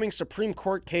upcoming Supreme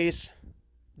Court case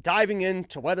diving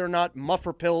into whether or not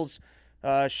muffer pills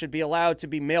should be allowed to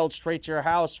be mailed straight to your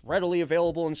house, readily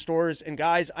available in stores. And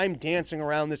guys, I'm dancing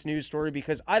around this news story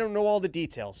because I don't know all the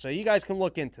details. So you guys can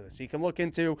look into this. You can look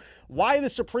into why the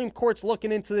Supreme Court's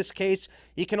looking into this case.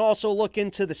 You can also look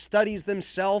into the studies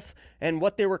themselves and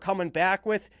what they were coming back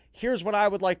with. Here's what I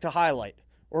would like to highlight,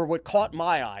 or what caught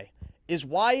my eye, is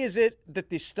why is it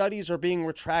that the studies are being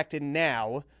retracted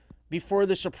now before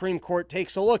the Supreme Court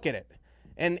takes a look at it?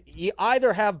 And you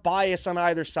either have bias on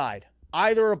either side.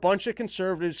 Either a bunch of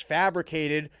conservatives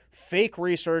fabricated fake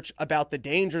research about the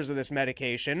dangers of this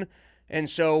medication, and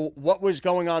so what was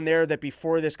going on there that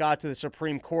before this got to the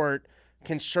Supreme Court,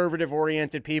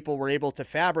 conservative-oriented people were able to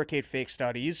fabricate fake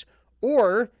studies,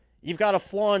 or you've got a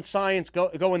flaw in science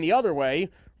going the other way,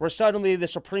 where suddenly the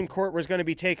Supreme Court was going to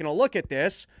be taking a look at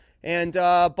this, and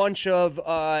a bunch of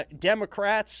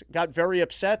Democrats got very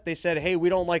upset. They said, hey, we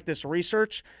don't like this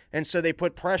research. And so they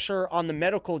put pressure on the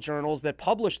medical journals that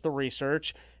published the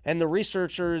research and the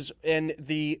researchers,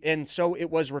 and so it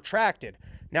was retracted.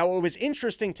 Now, what was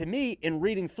interesting to me in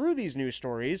reading through these news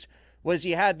stories was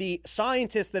you had the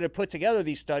scientists that had put together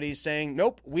these studies saying,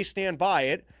 nope, we stand by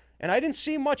it. And I didn't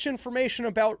see much information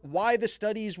about why the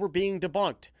studies were being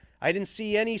debunked. I didn't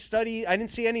see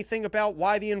anything about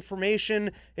why the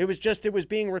information, it was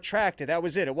being retracted. That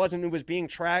was it. It was being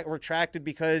retracted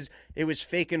because it was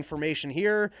fake information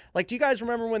here. Like, do you guys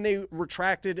remember when they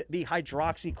retracted the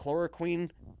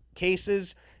hydroxychloroquine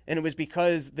cases? And it was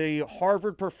because the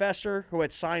Harvard professor who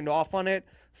had signed off on it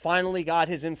finally got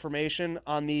his information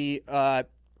on the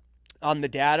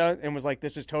data and was like,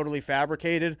 this is totally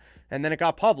fabricated. And then it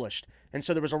got published. And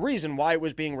so there was a reason why it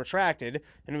was being retracted.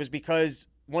 And it was because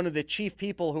one of the chief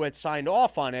people who had signed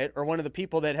off on it, or one of the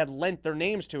people that had lent their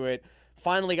names to it,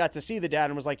 finally got to see the data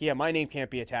and was like, yeah, my name can't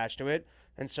be attached to it.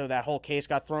 And so that whole case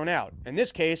got thrown out. In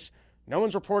this case, no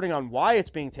one's reporting on why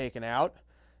it's being taken out.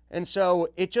 And so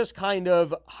it just kind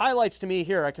of highlights to me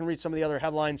here. I can read some of the other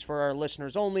headlines for our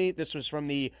listeners only. This was from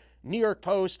the New York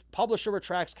Post. Publisher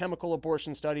retracts chemical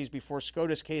abortion studies before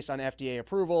SCOTUS case on FDA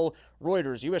approval.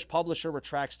 Reuters. U.S. publisher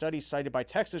retracts studies cited by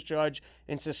Texas judge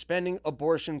in suspending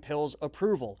abortion pills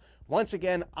approval. Once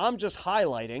again, I'm just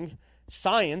highlighting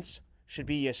science should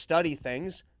be you study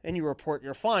things and you report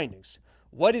your findings.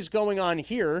 What is going on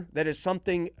here that is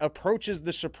something approaches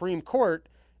the Supreme Court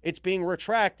it's being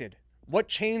retracted. What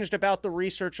changed about the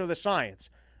research or the science?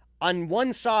 On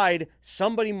one side,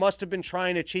 somebody must have been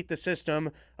trying to cheat the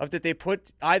system of that they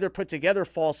either put together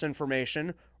false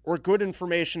information or good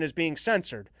information is being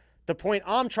censored. The point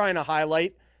I'm trying to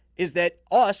highlight is that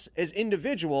us as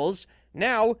individuals,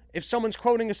 now, if someone's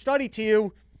quoting a study to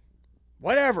you,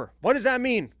 whatever. What does that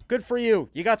mean? Good for you.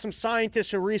 You got some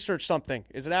scientists who researched something.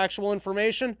 Is it actual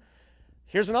information?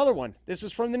 Here's another one. This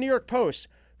is from the New York Post.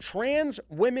 Trans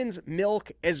women's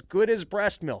milk as good as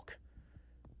breast milk.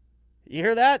 You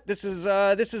hear that? This is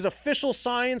official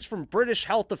science from British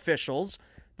health officials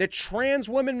that trans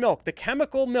women milk, the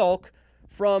chemical milk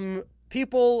from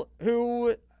people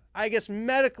who, I guess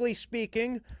medically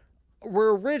speaking,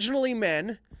 were originally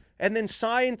men, and then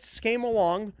science came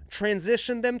along,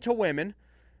 transitioned them to women,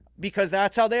 because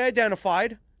that's how they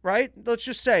identified, right? Let's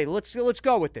just say, let's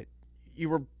go with it. You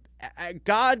were,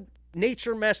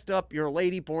 nature messed up, you're a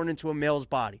lady born into a male's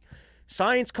body.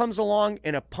 Science comes along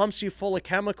and it pumps you full of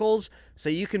chemicals so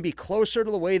you can be closer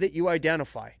to the way that you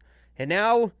identify. And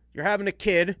now you're having a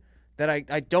kid that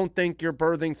I don't think you're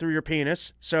birthing through your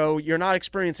penis. So you're not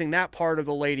experiencing that part of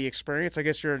the lady experience. I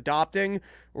guess you're adopting,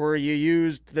 or you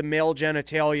used the male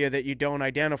genitalia that you don't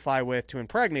identify with to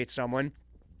impregnate someone.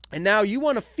 And now you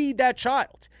want to feed that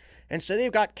child. And so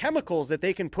they've got chemicals that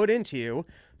they can put into you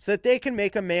so that they can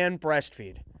make a man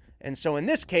breastfeed. And so in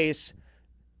this case,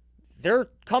 they're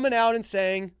coming out and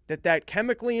saying that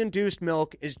chemically induced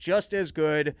milk is just as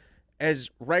good as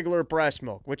regular breast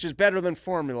milk, which is better than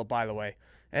formula, by the way.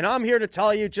 And I'm here to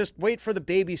tell you, just wait for the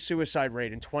baby suicide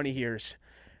rate in 20 years.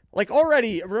 Like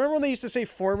already, remember when they used to say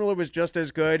formula was just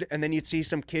as good, and then you'd see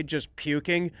some kid just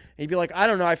puking, and you'd be like, I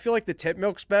don't know, I feel like the tip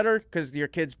milk's better because your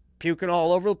kid's puking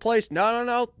all over the place.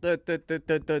 No.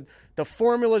 The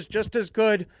formula's just as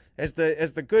good as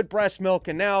the good breast milk,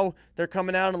 and now they're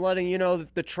coming out and letting you know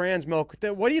that the trans milk.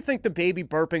 What do you think the baby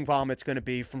burping vomit's going to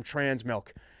be from trans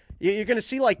milk? You're going to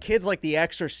see like kids like The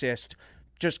Exorcist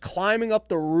just climbing up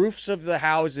the roofs of the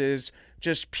houses,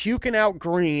 just puking out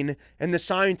green, and the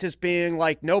scientists being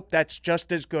like, nope, that's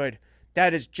just as good.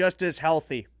 That is just as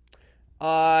healthy.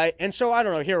 And so, I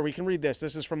don't know, here, we can read this.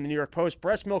 This is from the New York Post.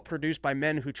 Breast milk produced by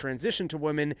men who transition to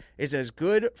women is as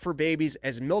good for babies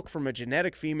as milk from a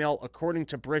genetic female, according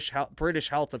to British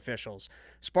health officials,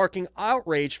 sparking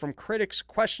outrage from critics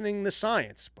questioning the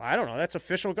science. I don't know, that's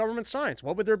official government science.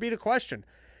 What would there be to question?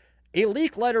 A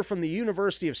leaked letter from the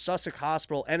University of Sussex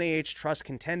Hospital NIH Trust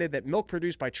contended that milk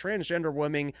produced by transgender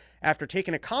women after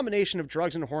taking a combination of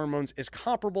drugs and hormones is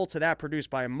comparable to that produced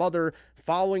by a mother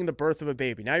following the birth of a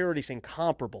baby. Now you're already saying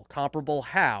comparable. Comparable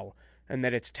how? And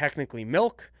that it's technically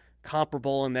milk.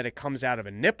 Comparable in that it comes out of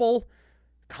a nipple.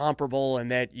 Comparable in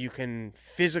that you can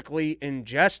physically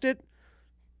ingest it.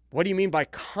 What do you mean by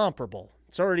comparable?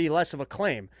 It's already less of a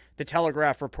claim. The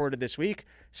Telegraph reported this week.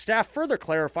 Staff further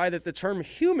clarified that the term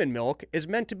human milk is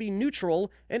meant to be neutral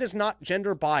and is not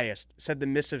gender biased, said the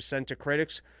missive sent to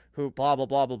critics who blah, blah,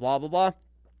 blah, blah, blah, blah, blah.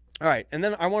 All right, and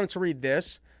then I wanted to read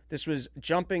this. This was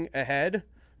jumping ahead.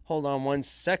 Hold on one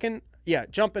second. Yeah,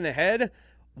 jumping ahead.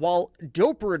 While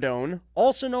doperidone,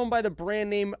 also known by the brand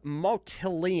name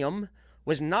Motilium,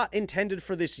 was not intended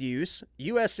for this use,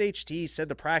 USHT said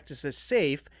the practice is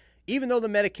safe, even though the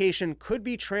medication could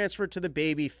be transferred to the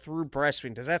baby through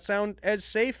breastfeeding. Does that sound as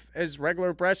safe as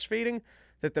regular breastfeeding,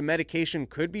 that the medication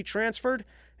could be transferred?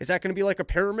 Is that going to be like a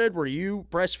pyramid where you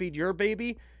breastfeed your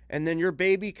baby, and then your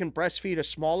baby can breastfeed a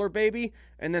smaller baby,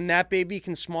 and then that baby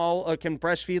can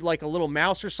breastfeed like a little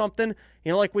mouse or something?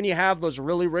 You know, like when you have those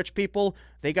really rich people,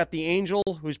 they got the angel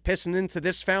who's pissing into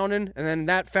this fountain, and then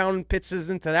that fountain pisses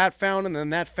into that fountain, and then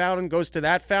that fountain goes to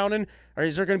that fountain. Or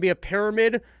is there going to be a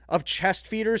pyramid of chest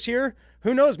feeders here?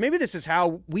 Who knows? Maybe this is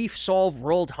how we solve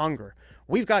world hunger.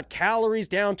 We've got calories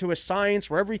down to a science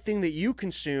where everything that you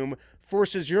consume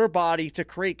forces your body to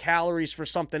create calories for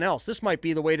something else. This might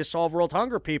be the way to solve world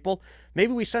hunger, people.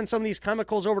 Maybe we send some of these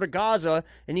chemicals over to Gaza,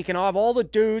 and you can have all the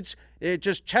dudes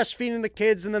just chest feeding the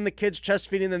kids, and then the kids chest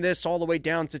feeding them this, all the way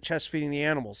down to chest feeding the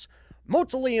animals.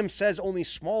 Motilium says only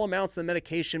small amounts of the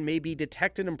medication may be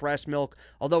detected in breast milk,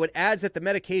 although it adds that the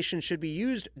medication should be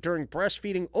used during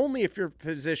breastfeeding only if your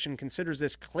physician considers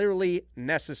this clearly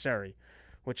necessary.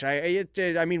 Which, I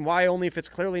mean, why only if it's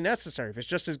clearly necessary? If it's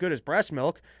just as good as breast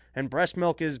milk, and breast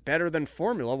milk is better than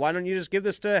formula, why don't you just give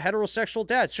this to heterosexual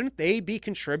dads? Shouldn't they be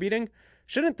contributing?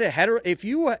 Shouldn't the if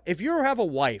you have a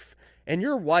wife, and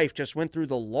your wife just went through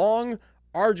the long,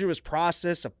 arduous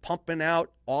process of pumping out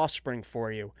offspring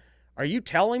for you, are you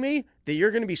telling me that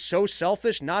you're going to be so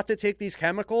selfish not to take these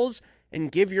chemicals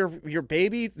and give your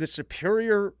baby the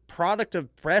superior product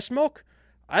of breast milk?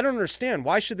 I don't understand.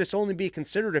 Why should this only be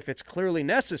considered if it's clearly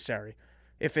necessary?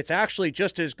 if it's actually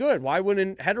just as good. Why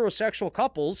wouldn't heterosexual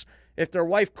couples, if their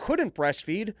wife couldn't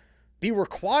breastfeed, be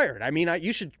required? I mean,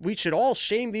 we should all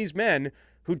shame these men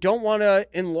who don't want to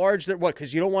enlarge their, what,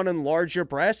 because you don't want to enlarge your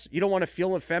breasts? You don't want to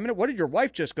feel effeminate? What did your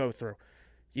wife just go through?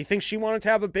 You think she wanted to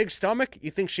have a big stomach?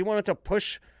 You think she wanted to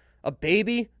push a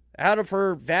baby out of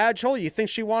her vag hole? You think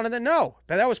she wanted that? No,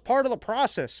 but that was part of the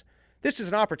process. This is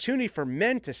an opportunity for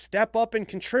men to step up and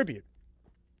contribute.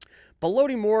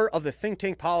 Belody Moore of the think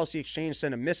tank Policy Exchange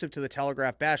sent a missive to the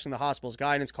Telegraph bashing the hospital's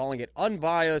guidance, calling it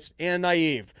unbiased and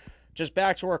naive. Just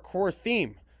back to our core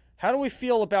theme. How do we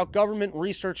feel about government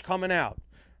research coming out?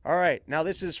 All right, now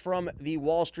this is from the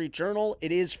Wall Street Journal.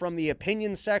 It is from the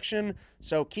opinion section,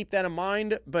 so keep that in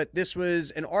mind. But this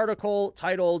was an article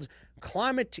titled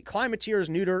Climateers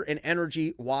Neuter an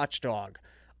Energy Watchdog.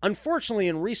 Unfortunately,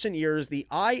 in recent years, the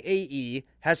IAE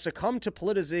has succumbed to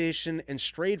politicization and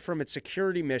strayed from its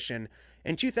security mission.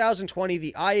 In 2020,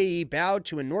 the IAE bowed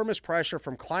to enormous pressure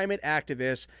from climate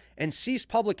activists and ceased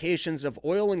publications of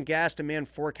oil and gas demand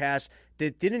forecasts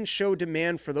that didn't show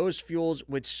demand for those fuels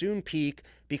would soon peak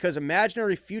because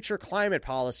imaginary future climate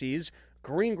policies.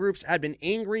 Green groups had been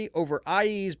angry over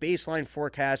IAE's baseline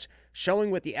forecasts,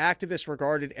 showing what the activists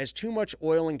regarded as too much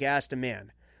oil and gas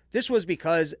demand. This was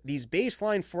because these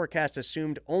baseline forecasts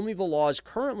assumed only the laws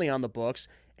currently on the books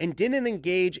and didn't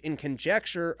engage in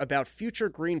conjecture about future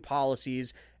green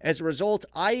policies. As a result,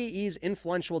 IAE's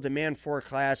influential demand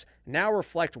forecasts now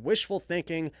reflect wishful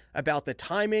thinking about the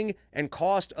timing and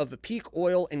cost of the peak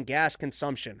oil and gas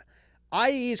consumption.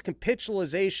 IAE's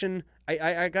capitulation,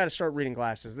 I got to start reading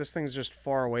glasses. This thing's just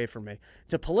far away from me.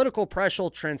 To political pressure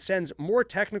transcends more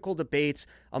technical debates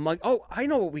among, I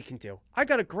know what we can do. I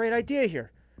got a great idea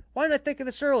here. Why didn't I think of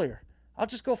this earlier? I'll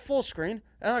just go full screen,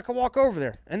 and I can walk over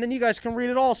there, and then you guys can read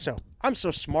it also. I'm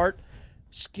so smart.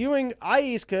 Skewing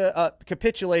IAE's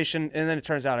capitulation, and then it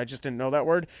turns out I just didn't know that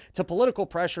word, to political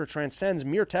pressure transcends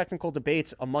mere technical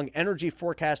debates among energy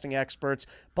forecasting experts,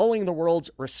 bullying the world's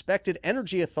respected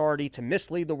energy authority to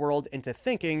mislead the world into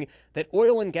thinking that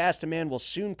oil and gas demand will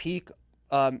soon peak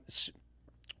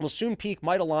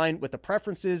might align with the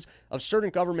preferences of certain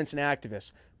governments and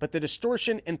activists, but the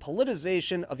distortion and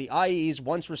politicization of the IAEA's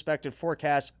once respected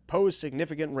forecasts pose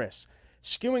significant risks.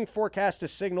 Skewing forecasts to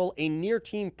signal a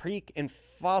near-term peak in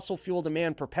fossil fuel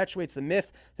demand perpetuates the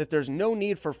myth that there's no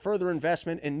need for further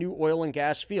investment in new oil and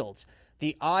gas fields.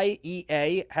 The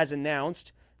IEA has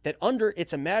announced that under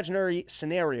its imaginary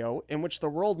scenario in which the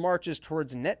world marches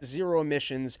towards net zero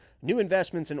emissions, new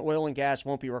investments in oil and gas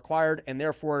won't be required, and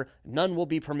therefore none will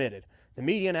be permitted. The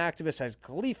media and activist has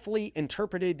gleefully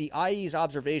interpreted the IEA's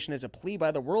observation as a plea by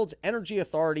the world's energy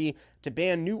authority to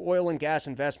ban new oil and gas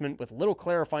investment, with little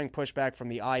clarifying pushback from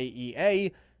the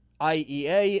IEA.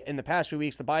 In the past few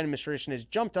weeks, the Biden administration has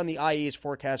jumped on the IEA's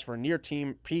forecast for a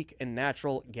near-term peak in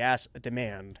natural gas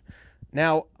demand.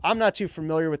 Now, I'm not too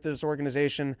familiar with this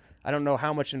organization. I don't know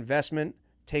how much investment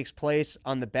takes place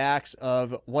on the backs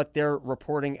of what their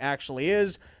reporting actually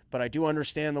is, but I do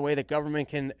understand the way that government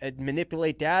can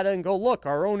manipulate data and go, look,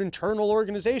 our own internal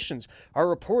organizations are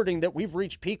reporting that we've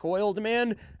reached peak oil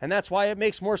demand, and that's why it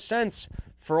makes more sense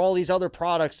for all these other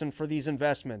products and for these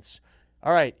investments.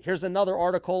 All right, here's another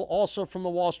article also from the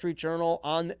Wall Street Journal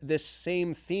on this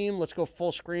same theme. Let's go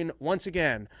full screen once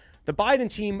again. The Biden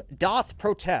team doth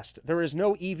protest. There is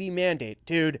no EV mandate.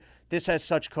 Dude, this has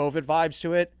such COVID vibes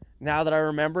to it. Now that I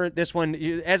remember it, this one,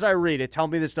 as I read it, tell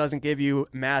me this doesn't give you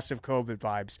massive COVID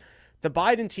vibes. The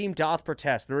Biden team doth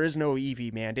protest. There is no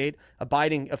EV mandate. A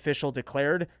Biden official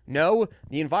declared. No,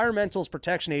 the Environmental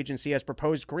Protection Agency has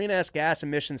proposed greenhouse gas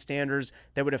emission standards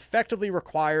that would effectively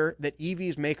require that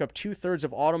EVs make up 2/3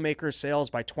 of automakers' sales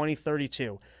by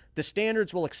 2032. The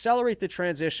standards will accelerate the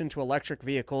transition to electric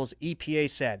vehicles, EPA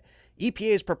said.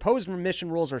 EPA's proposed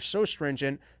emission rules are so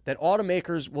stringent that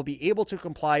automakers will be able to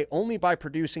comply only by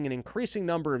producing an increasing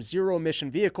number of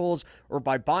zero-emission vehicles or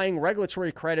by buying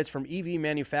regulatory credits from EV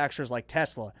manufacturers like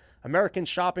Tesla. Americans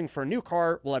shopping for a new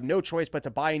car will have no choice but to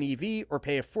buy an EV or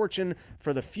pay a fortune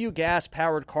for the few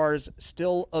gas-powered cars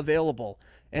still available.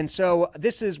 And so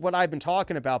this is what I've been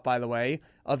talking about, by the way,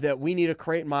 of that we need to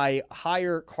create my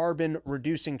higher carbon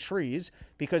reducing trees,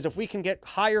 because if we can get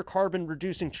higher carbon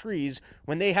reducing trees,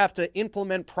 when they have to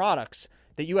implement products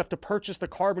that you have to purchase the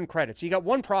carbon credits. You got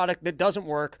one product that doesn't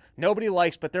work, nobody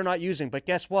likes, but they're not using. But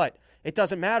guess what? It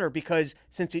doesn't matter, because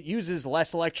since it uses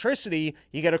less electricity,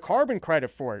 you get a carbon credit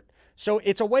for it. So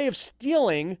it's a way of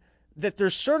stealing that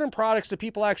there's certain products that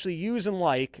people actually use and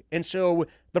like. And so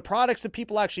the products that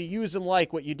people actually use and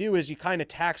like, what you do is you kind of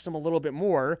tax them a little bit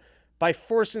more by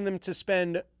forcing them to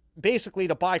spend basically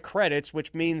to buy credits,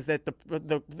 which means that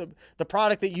the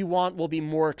product that you want will be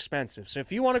more expensive. So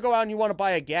if you want to go out and you want to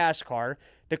buy a gas car,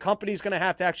 the company's going to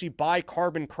have to actually buy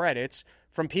carbon credits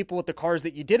from people with the cars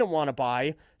that you didn't want to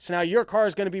buy. So now your car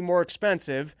is going to be more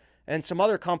expensive, and some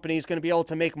other company is going to be able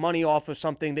to make money off of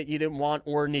something that you didn't want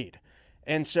or need.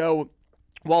 And so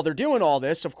while they're doing all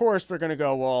this, of course, they're going to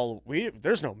go, well,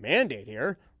 there's no mandate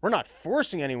here. We're not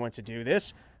forcing anyone to do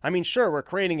this. I mean, sure, we're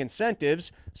creating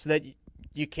incentives so that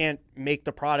you can't make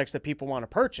the products that people want to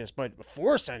purchase, but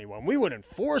force anyone. We wouldn't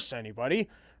force anybody.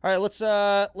 All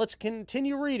right, let's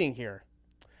continue reading here.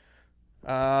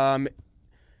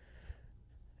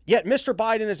 Yet Mr.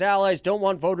 Biden and his allies don't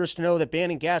want voters to know that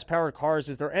banning gas-powered cars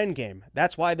is their endgame.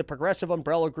 That's why the progressive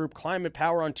umbrella group Climate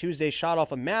Power on Tuesday shot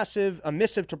off a missive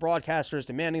to broadcasters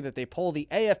demanding that they pull the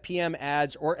AFPM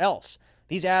ads or else.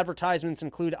 These advertisements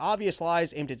include obvious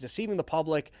lies aimed at deceiving the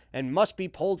public and must be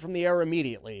pulled from the air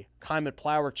immediately, Climate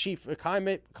Power Chief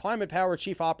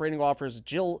Operating Officer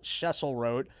Jill Schessel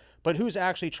wrote, but who's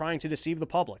actually trying to deceive the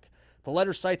public? The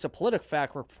letter cites a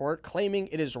PolitiFact report claiming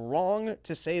it is wrong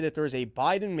to say that there is a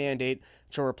Biden mandate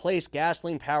to replace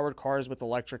gasoline-powered cars with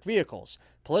electric vehicles.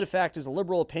 PolitiFact is a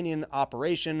liberal opinion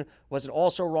operation. Was it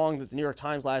also wrong that the New York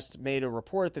Times last made a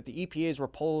report that the EPA's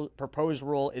proposed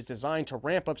rule is designed to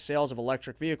ramp up sales of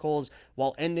electric vehicles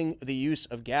while ending the use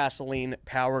of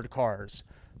gasoline-powered cars?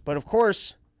 But of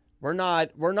course, we're not,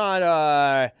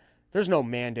 there's no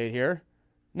mandate here.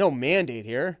 No mandate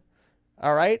here.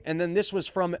 All right, and then this was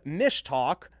from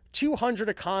Mishtalk. 200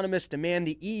 economists demand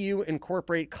the EU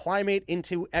incorporate climate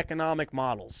into economic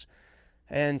models.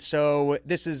 And so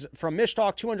this is from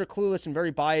Mishtalk. 200 clueless and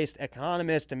very biased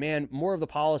economists demand more of the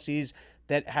policies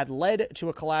that had led to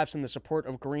a collapse in the support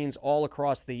of Greens all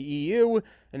across the EU.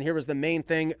 And here was the main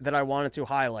thing that I wanted to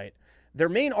highlight. Their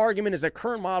main argument is that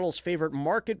current models favor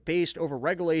market-based over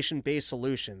regulation-based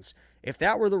solutions. If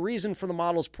that were the reason for the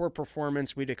model's poor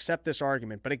performance, we'd accept this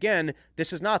argument. But again,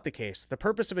 this is not the case. The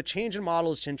purpose of a change in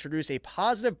model is to introduce a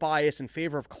positive bias in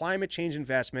favor of climate change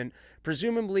investment,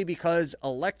 presumably because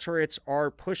electorates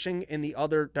are pushing in the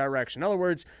other direction. In other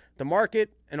words, the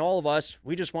market and all of us,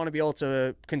 we just want to be able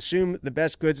to consume the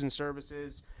best goods and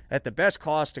services at the best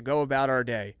cost to go about our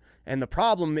day. And the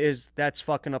problem is that's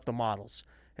fucking up the models.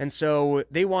 And so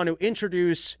they want to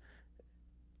introduce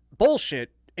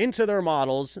bullshit into their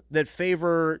models that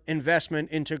favor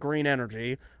investment into green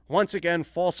energy, once again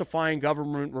falsifying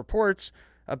government reports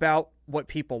about what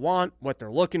people want, what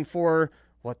they're looking for,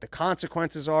 what the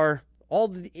consequences are, all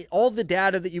the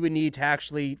data that you would need to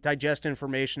actually digest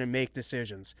information and make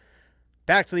decisions.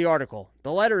 Back to the article.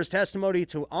 The letter is testimony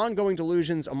to ongoing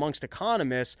delusions amongst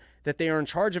economists that they are in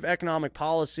charge of economic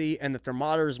policy and that their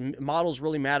models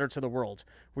really matter to the world.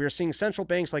 We are seeing central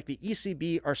banks like the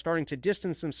ECB are starting to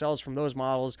distance themselves from those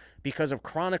models because of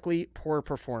chronically poor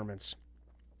performance.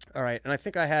 All right, and I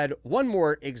think I had one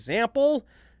more example,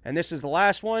 and this is the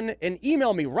last one. And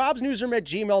email me,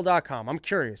 robsnewsroom@gmail.com. I'm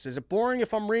curious, is it boring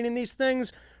if I'm reading these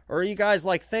things? Or are you guys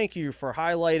like, thank you for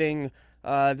highlighting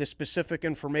the specific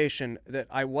information that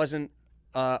I wasn't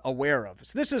aware of?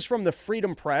 So this is from the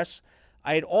Freedom Press.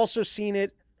 I had also seen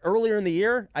it earlier in the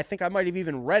year. I think I might have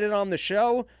even read it on the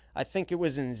show. I think it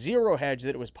was in Zero Hedge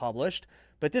that it was published.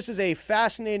 But this is a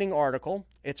fascinating article.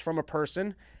 It's from a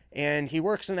person, and he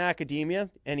works in academia,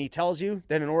 and he tells you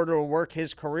that in order to work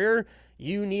his career,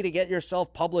 you need to get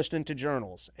yourself published into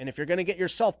journals. And if you're going to get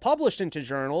yourself published into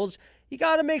journals, you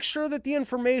got to make sure that the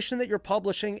information that you're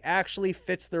publishing actually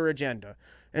fits their agenda.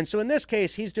 And so in this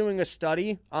case, he's doing a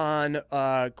study on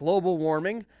global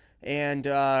warming and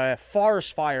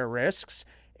forest fire risks.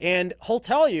 And he'll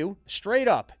tell you straight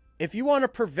up, if you want to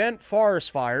prevent forest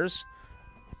fires,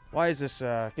 why is this?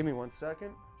 Give me 1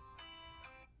 second.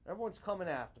 Everyone's coming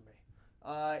after me.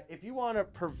 If you want to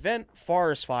prevent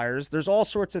forest fires, there's all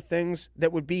sorts of things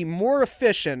that would be more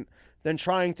efficient than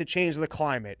trying to change the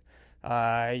climate.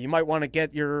 You might want to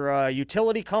get your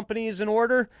utility companies in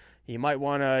order. You might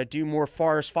want to do more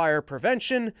forest fire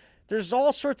prevention. There's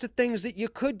all sorts of things that you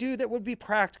could do that would be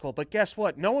practical. But guess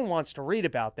what? No one wants to read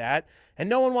about that, and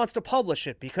no one wants to publish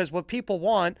it, because what people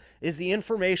want is the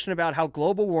information about how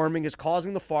global warming is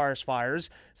causing the forest fires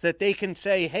so that they can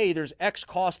say, hey, there's X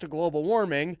cost to global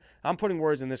warming. I'm putting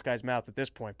words in this guy's mouth at this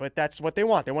point, but that's what they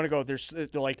want. They want to go,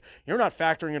 they're like, you're not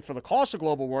factoring in for the cost of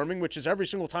global warming, which is every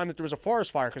single time that there was a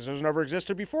forest fire, because those never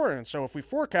existed before. And so if we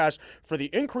forecast for the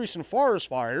increase in forest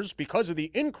fires because of the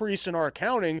increase in our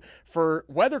accounting for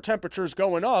weather temperatures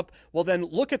going up, well, then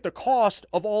look at the cost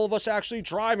of all of us actually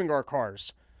driving our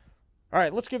cars. All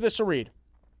right, let's give this a read.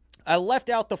 I left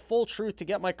out the full truth to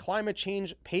get my climate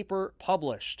change paper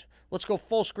published. Let's go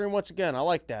full screen once again. I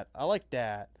like that. I like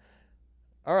that.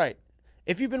 All right.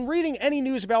 If you've been reading any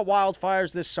news about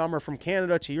wildfires this summer from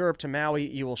Canada to Europe to Maui,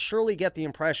 you will surely get the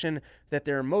impression that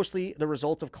they're mostly the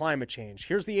result of climate change.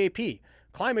 Here's the AP.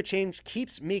 Climate change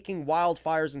keeps making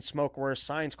wildfires and smoke worse.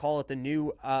 Science call it the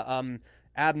new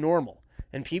abnormal.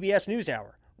 And PBS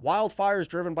NewsHour. Wildfires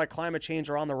driven by climate change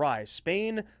are on the rise.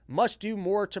 Spain must do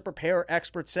more to prepare,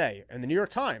 experts say. And the New York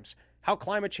Times. How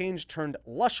climate change turned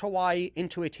lush Hawaii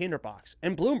into a tinderbox.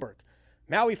 And Bloomberg.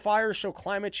 Maui fires show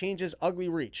climate change's ugly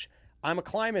reach. I'm a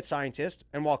climate scientist,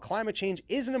 and while climate change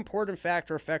is an important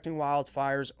factor affecting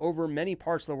wildfires over many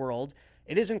parts of the world,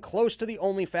 it isn't close to the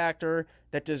only factor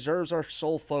that deserves our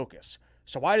sole focus.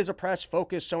 So why does the press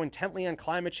focus so intently on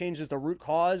climate change as the root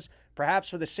cause? Perhaps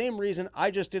for the same reason I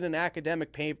just did an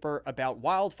academic paper about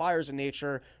wildfires in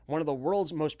Nature, one of the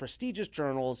world's most prestigious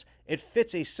journals. It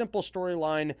fits a simple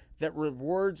storyline that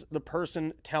rewards the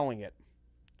person telling it.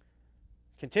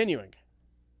 Continuing.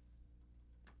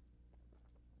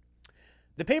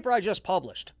 The paper I just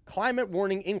published, Climate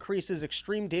Warning Increases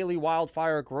Extreme Daily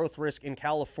Wildfire Growth Risk in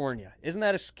California. Isn't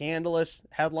that a scandalous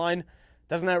headline?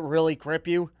 Doesn't that really grip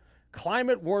you?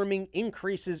 Climate warming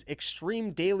increases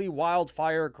extreme daily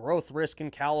wildfire growth risk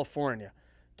in California.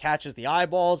 Catches the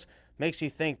eyeballs, makes you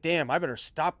think, damn, I better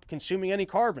stop consuming any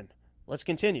carbon. Let's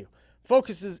continue.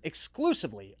 Focuses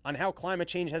exclusively on how climate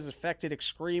change has affected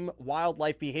extreme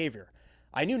wildlife behavior.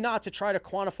 I knew not to try to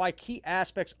quantify key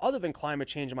aspects other than climate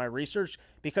change in my research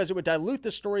because it would dilute the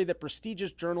story that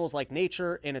prestigious journals like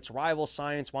Nature and its rival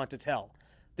Science want to tell.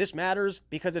 This matters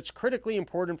because it's critically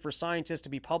important for scientists to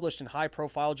be published in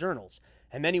high-profile journals.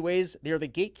 In many ways, they are the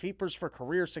gatekeepers for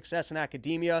career success in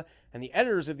academia, and the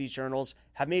editors of these journals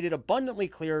have made it abundantly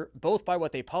clear, both by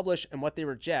what they publish and what they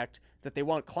reject, that they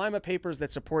want climate papers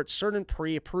that support certain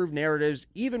pre-approved narratives,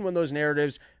 even when those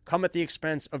narratives come at the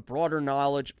expense of broader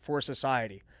knowledge for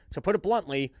society. To put it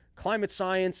bluntly, climate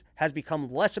science has become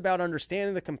less about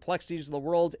understanding the complexities of the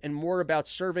world and more about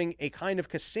serving a kind of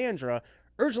Cassandra,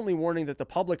 urgently warning the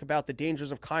public about the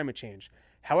dangers of climate change.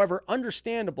 However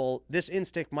understandable this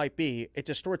instinct might be, it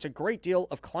distorts a great deal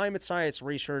of climate science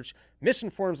research,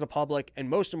 misinforms the public, and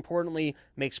most importantly,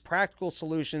 makes practical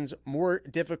solutions more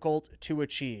difficult to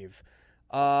achieve.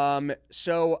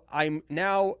 So I'm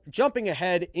now jumping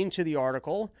ahead into the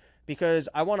article because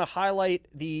I want to highlight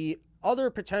the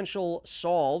other potential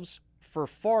solves for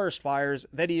forest fires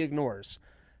that he ignores.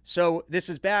 So this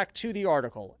is back to the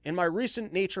article. In my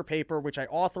recent Nature paper, which I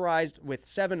authorized with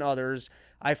 7 others,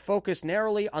 I focused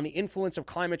narrowly on the influence of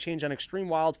climate change on extreme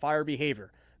wildfire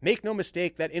behavior. Make no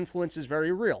mistake, that influence is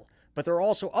very real, but there are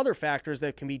also other factors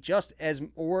that can be just as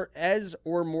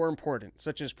or more important,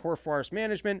 such as poor forest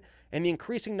management and the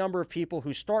increasing number of people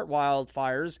who start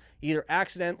wildfires, either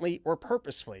accidentally or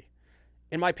purposefully.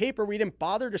 In my paper, we didn't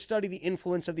bother to study the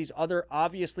influence of these other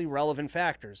obviously relevant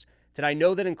factors. Did I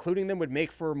know that including them would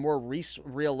make for a more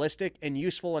realistic and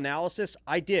useful analysis?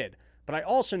 I did, but I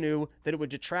also knew that it would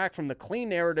detract from the clean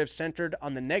narrative centered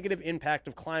on the negative impact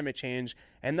of climate change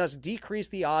and thus decrease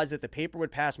the odds that the paper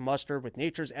would pass muster with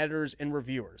Nature's editors and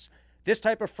reviewers. This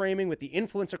type of framing with the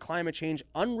influence of climate change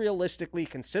unrealistically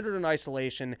considered in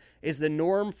isolation is the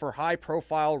norm for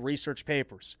high-profile research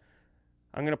papers.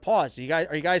 I'm going to pause. Are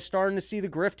you guys starting to see the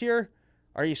grift here?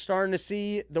 Are you starting to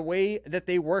see the way that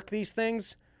they work these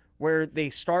things? Where they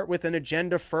start with an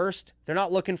agenda first. They're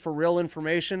not looking for real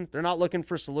information. They're not looking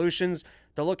for solutions.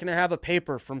 They're looking to have a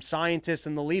paper from scientists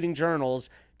in the leading journals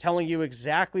telling you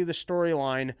exactly the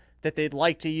storyline that they'd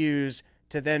like to use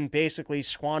to then basically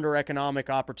squander economic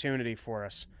opportunity for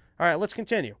us. All right, let's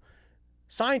continue.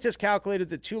 Scientists calculated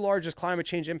the 2 largest climate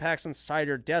change impacts on society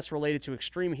are deaths related to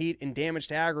extreme heat and damage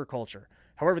to agriculture.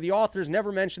 However, the authors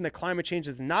never mentioned that climate change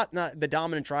is not the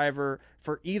dominant driver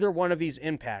for either one of these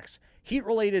impacts.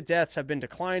 Heat-related deaths have been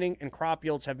declining and crop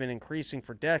yields have been increasing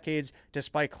for decades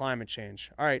despite climate change.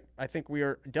 All right, I think we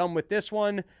are done with this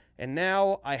one. And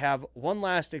now I have one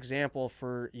last example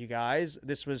for you guys.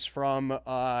 This was from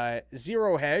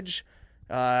Zero Hedge.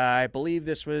 I believe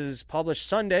this was published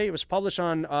Sunday. It was published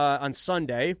on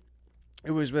Sunday.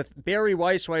 It was with Barry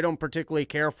Weiss, who I don't particularly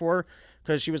care for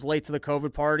because she was late to the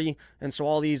COVID party. And so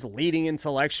all these leading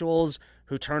intellectuals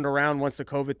who turned around once the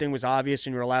COVID thing was obvious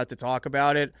and you were allowed to talk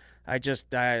about it, I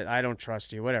don't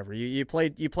trust you. Whatever. You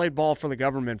played ball for the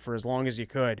government for as long as you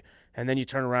could. And then you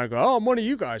turn around and go, oh, I'm one of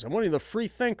you guys. I'm one of the free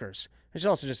thinkers. It's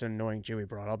also just an annoying Jewy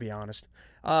broad, I'll be honest.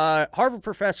 Harvard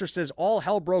professor says all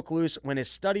hell broke loose when his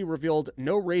study revealed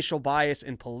no racial bias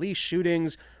in police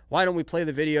shootings. Why don't we play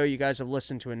the video? You guys have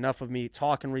listened to enough of me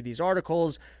talk and read these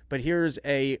articles. But here's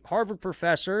a Harvard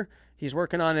professor. He's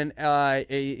working on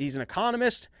he's an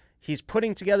economist. He's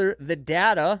putting together the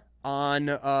data on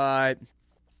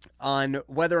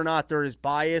whether or not there is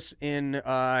bias in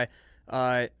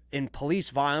police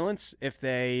violence, if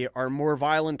they are more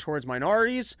violent towards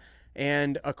minorities.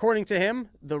 And according to him,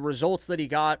 the results that he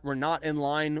got were not in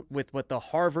line with what the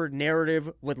Harvard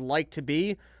narrative would like to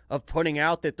be, of putting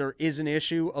out that there is an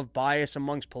issue of bias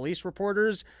amongst police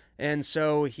reporters. And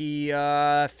so he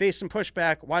faced some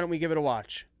pushback. Why don't we give it a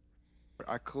watch?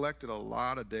 I collected a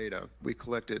lot of data. We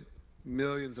collected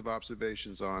millions of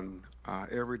observations on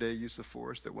everyday use of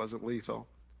force that wasn't lethal.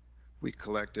 We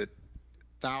collected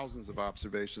thousands of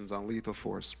observations on lethal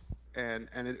force. And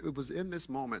it was in this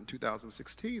moment in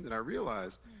 2016 that I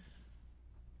realized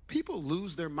people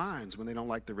lose their minds when they don't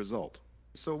like the result.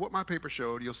 So what my paper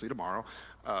showed, you'll see tomorrow,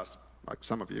 like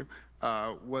some of you,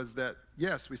 was that,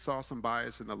 yes, we saw some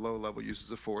bias in the low-level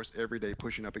uses of force, every day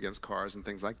pushing up against cars and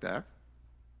things like that.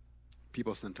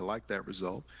 People seem to like that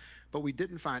result. But we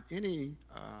didn't find any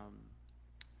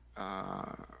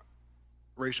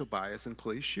racial bias in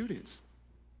police shootings.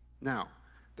 Now,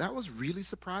 that was really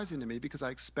surprising to me because I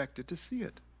expected to see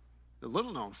it. The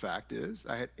little-known fact is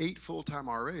I had 8 full-time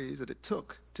RAs that it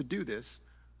took to do this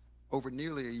over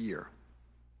nearly a year.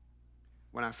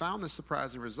 When I found this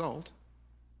surprising result,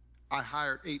 I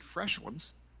hired 8 fresh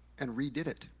ones and redid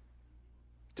it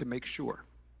to make sure.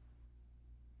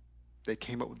 They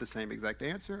came up with the same exact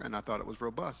answer, and I thought it was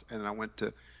robust. And then I went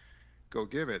to go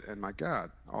give it, and my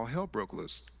God, all hell broke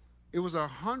loose. It was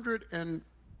a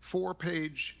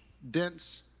 104-page,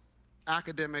 dense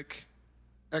academic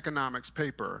economics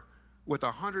paper with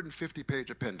a 150-page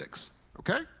appendix,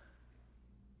 okay?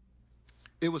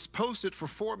 It was posted for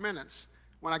 4 minutes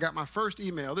when I got my first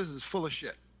email. This is full of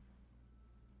shit.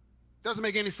 Doesn't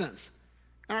make any sense.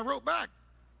 And I wrote back,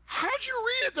 how'd you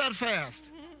read it that fast?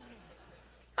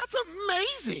 That's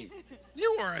amazing.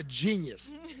 You are a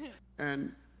genius.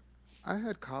 And I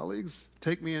had colleagues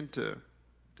take me to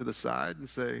the side and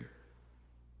say,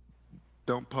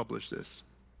 don't publish this.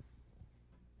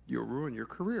 You'll ruin your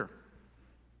career.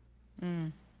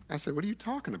 I said, what are you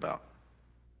talking about?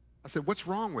 I said, what's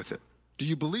wrong with it? Do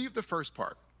you believe the first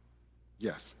part?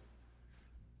 Yes.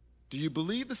 Do you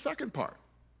believe the second part?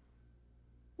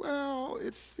 Well,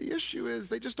 the issue is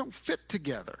they just don't fit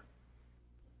together.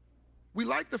 We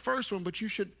like the first one, but you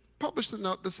should publish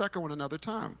the second one another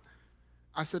time.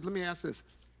 I said, let me ask this.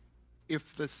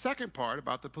 If the second part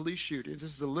about the police shootings,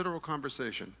 this is a literal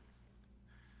conversation.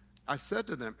 I said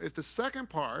to them, if the second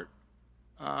part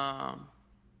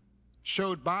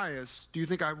showed bias, do you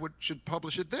think I should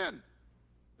publish it then?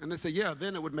 And they say, yeah,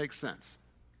 then it would make sense.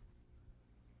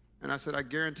 And I said, I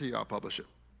guarantee you I'll publish it.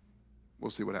 We'll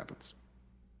see what happens.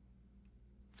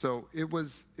 So it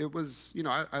was, you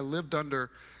know, I lived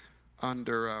under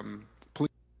police.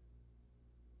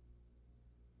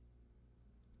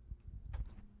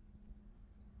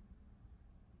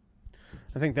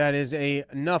 I think that is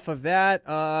enough of that.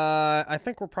 I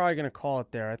think we're probably going to call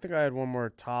it there. I think I had one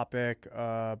more topic,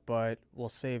 but we'll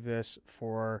save this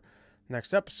for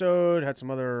next episode. Had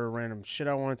some other random shit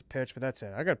I wanted to pitch, but that's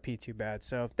it. I got to pee too bad.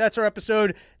 So that's our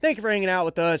episode. Thank you for hanging out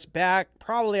with us. Back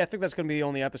probably, I think that's going to be the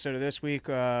only episode of this week.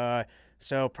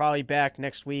 So probably back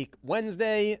next week,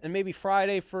 Wednesday, and maybe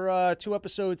Friday for 2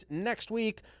 episodes next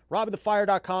week.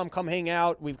 RobbyTheFire.com. Come hang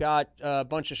out. We've got a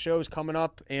bunch of shows coming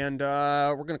up, and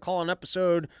we're going to call an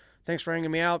episode. Thanks for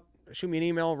hanging me out. Shoot me an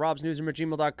email,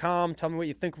 robsnewsroom@gmail.com. Tell me what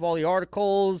you think of all the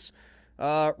articles.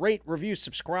 Rate, review,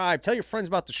 subscribe. Tell your friends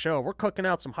about the show. We're cooking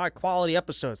out some high-quality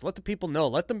episodes. Let the people know.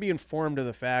 Let them be informed of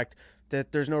the fact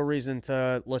that there's no reason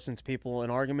to listen to people in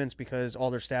arguments because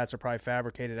all their stats are probably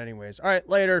fabricated anyways. All right,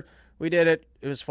 later. We did it. It was fun.